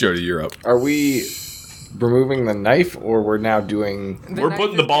 Jody, you're up. Are we removing the knife, or we're now doing... We're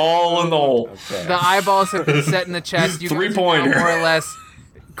putting the ball in the hole. Okay. The eyeballs have been set in the chest. You guys are now Three-pointer. more or less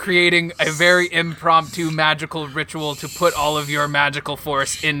creating a very impromptu magical ritual to put all of your magical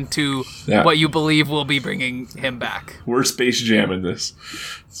force into what you believe will be bringing him back. We're Space Jamming this.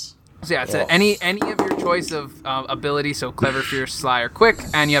 So yeah, it's any of your choice of ability, so clever, fierce, sly, or quick,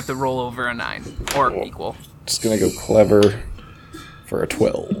 and you have to roll over a 9 or equal. Just gonna go clever for a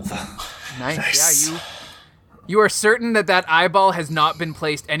 12. Nice. Yeah, you are certain that eyeball has not been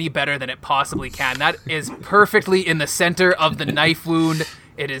placed any better than it possibly can. That is perfectly in the center of the knife wound.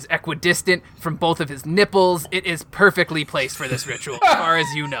 It is equidistant from both of his nipples. It is perfectly placed for this ritual, as far as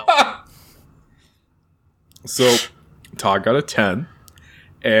you know. So, Todd got a 10,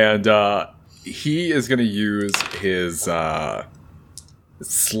 and he is going to use his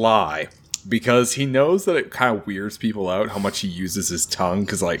sly, because he knows that it kind of weirds people out how much he uses his tongue,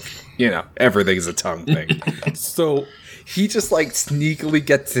 because, like, you know, everything's a tongue thing. So he just, like, sneakily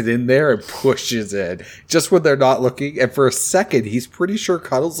gets it in there and pushes it just when they're not looking. And for a second, he's pretty sure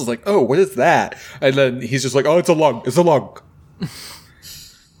Cuddles is like, oh, what is that? And then he's just like, oh, it's a lung. It's a lung.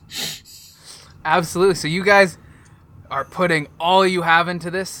 Absolutely. So you guys are putting all you have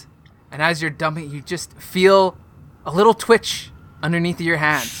into this, and as you're dumping, you just feel a little twitch underneath your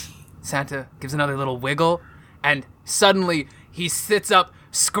hands. Santa gives another little wiggle, and suddenly he sits up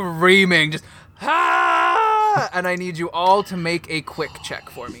screaming, just, ah! And I need you all to make a quick check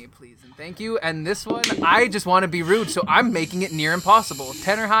for me, please. And thank you. And this one, I just want to be rude, so I'm making it near impossible.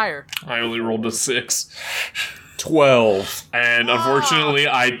 10 or higher. I only rolled a 6. 12. And unfortunately,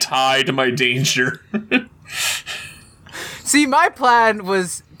 I tied my danger. See, my plan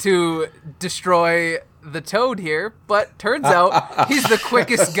was to destroy the toad here, but turns out he's the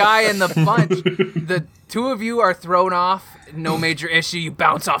quickest guy in the bunch. The two of you are thrown off, no major issue. You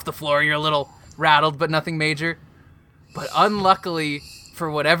bounce off the floor, you're a little rattled, but nothing major. But unluckily, for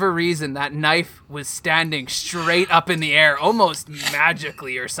whatever reason, that knife was standing straight up in the air, almost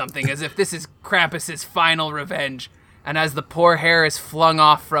magically or something, as if this is Krampus's final revenge. And as the poor hair is flung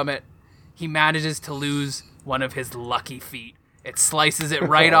off from it, he manages to lose one of his lucky feet. It slices it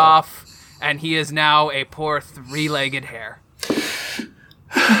right off, and he is now a poor 3-legged hare.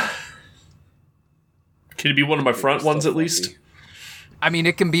 Can it be one of my front ones at least? I mean,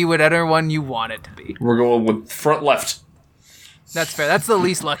 it can be whatever one you want it to be. We're going with front left. That's fair. That's the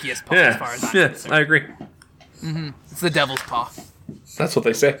least luckiest paw as far as I'm concerned. I agree. It's the devil's paw. That's what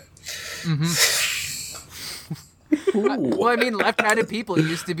they say. Well, I mean, left-handed people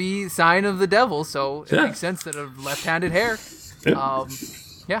used to be sign of the devil, so it makes sense that a left-handed hare.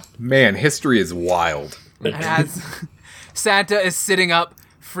 Yeah. Man, history is wild. And as Santa is sitting up,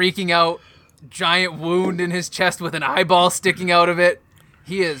 freaking out, giant wound in his chest with an eyeball sticking out of it.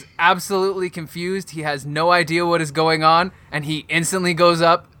 He is absolutely confused. He has no idea what is going on, and he instantly goes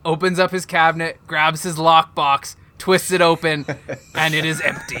up, opens up his cabinet, grabs his lockbox, twists it open, and it is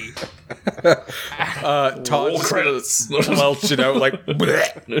empty. Todd's just gonna belch it out like,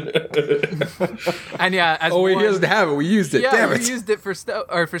 and yeah, as he doesn't have it. We used it. Yeah, Damn we it. used it for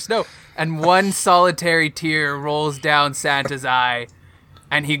snow. And one solitary tear rolls down Santa's eye,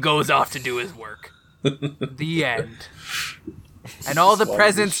 and he goes off to do his work. The end. And all the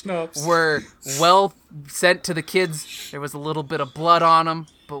presents were well sent to the kids. There was a little bit of blood on them,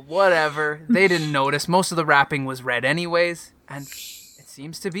 but whatever. They didn't notice. Most of the wrapping was red anyways, and it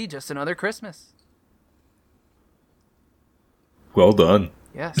seems to be just another Christmas. Well done.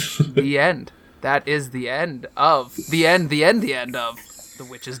 Yes, the end. That is the end of the end of The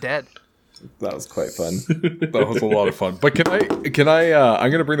Witch is Dead. That was quite fun. That was a lot of fun. But can I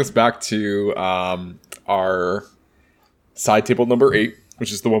I'm gonna bring this back to our side table number 8,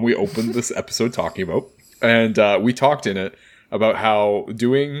 which is the one we opened this episode talking about. And we talked in it about how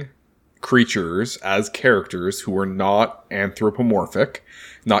doing creatures as characters who are not anthropomorphic,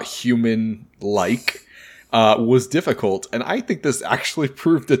 not human-like, was difficult, and I think this actually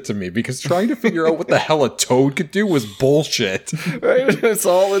proved it to me, because trying to figure out what the hell a toad could do was bullshit. Right? It's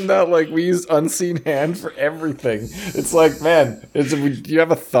all in that, like, we used unseen hand for everything. It's like, man, you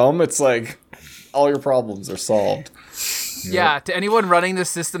have a thumb, it's like, all your problems are solved. Yeah, to anyone running this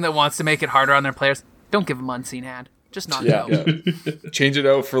system that wants to make it harder on their players, don't give them unseen hand. Just knock it out. Yeah. Change it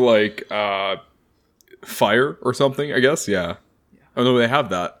out for, like, fire or something, I guess, yeah. Oh, no, they have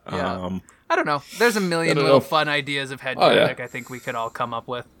that. Yeah. I don't know. There's a million little fun ideas of head magic I think we could all come up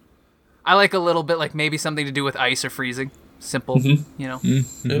with. I like a little bit, like maybe something to do with ice or freezing. Simple, you know.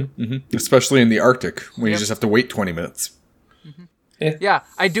 Especially in the Arctic, when you just have to wait 20 minutes. Yeah,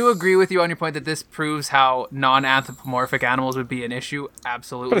 I do agree with you on your point that this proves how non-anthropomorphic animals would be an issue.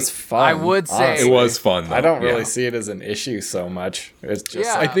 Absolutely. But it's fun. I would say it was fun, though. I don't really see it as an issue so much. It's just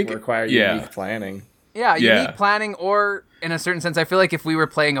I think require unique planning. Yeah, unique planning, or in a certain sense, I feel like if we were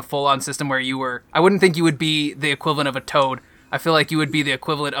playing a full-on system where you were, I wouldn't think you would be the equivalent of a toad. I feel like you would be the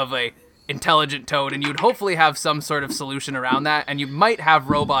equivalent of a intelligent toad, and you'd hopefully have some sort of solution around that, and you might have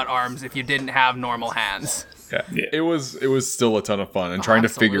robot arms if you didn't have normal hands. Yeah. It was still a ton of fun, and trying to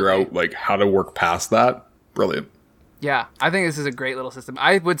figure out like how to work past that, brilliant. Yeah, I think this is a great little system.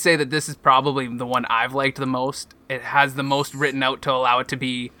 I would say that this is probably the one I've liked the most. It has the most written out to allow it to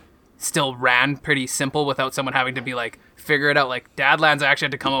be still ran pretty simple without someone having to be like figure it out. Like Dadlands, I actually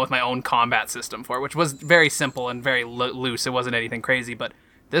had to come up with my own combat system for, which was very simple and very loose. It wasn't anything crazy, but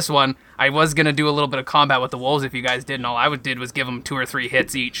this one, I was going to do a little bit of combat with the wolves if you guys did, and all I did was give them 2 or 3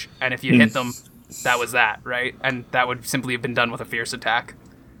 hits each, and if you hit them, that was that, right? And that would simply have been done with a fierce attack.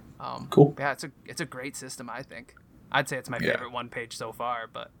 Cool. Yeah, it's a great system, I think. I'd say it's my favorite one page so far,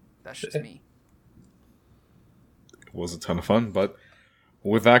 but that's just me. It was a ton of fun, but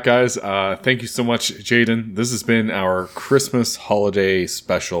with that, guys, thank you so much, Jaden. This has been our Christmas holiday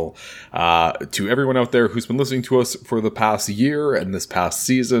special. To everyone out there who's been listening to us for the past year and this past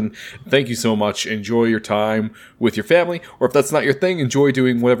season, thank you so much. Enjoy your time with your family, or if that's not your thing, enjoy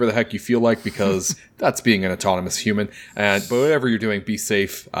doing whatever the heck you feel like, because that's being an autonomous human. But whatever you're doing, be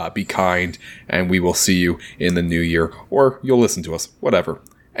safe, be kind, and we will see you in the new year, or you'll listen to us, whatever.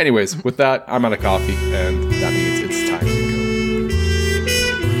 Anyways, with that, I'm out of coffee, and that means it's time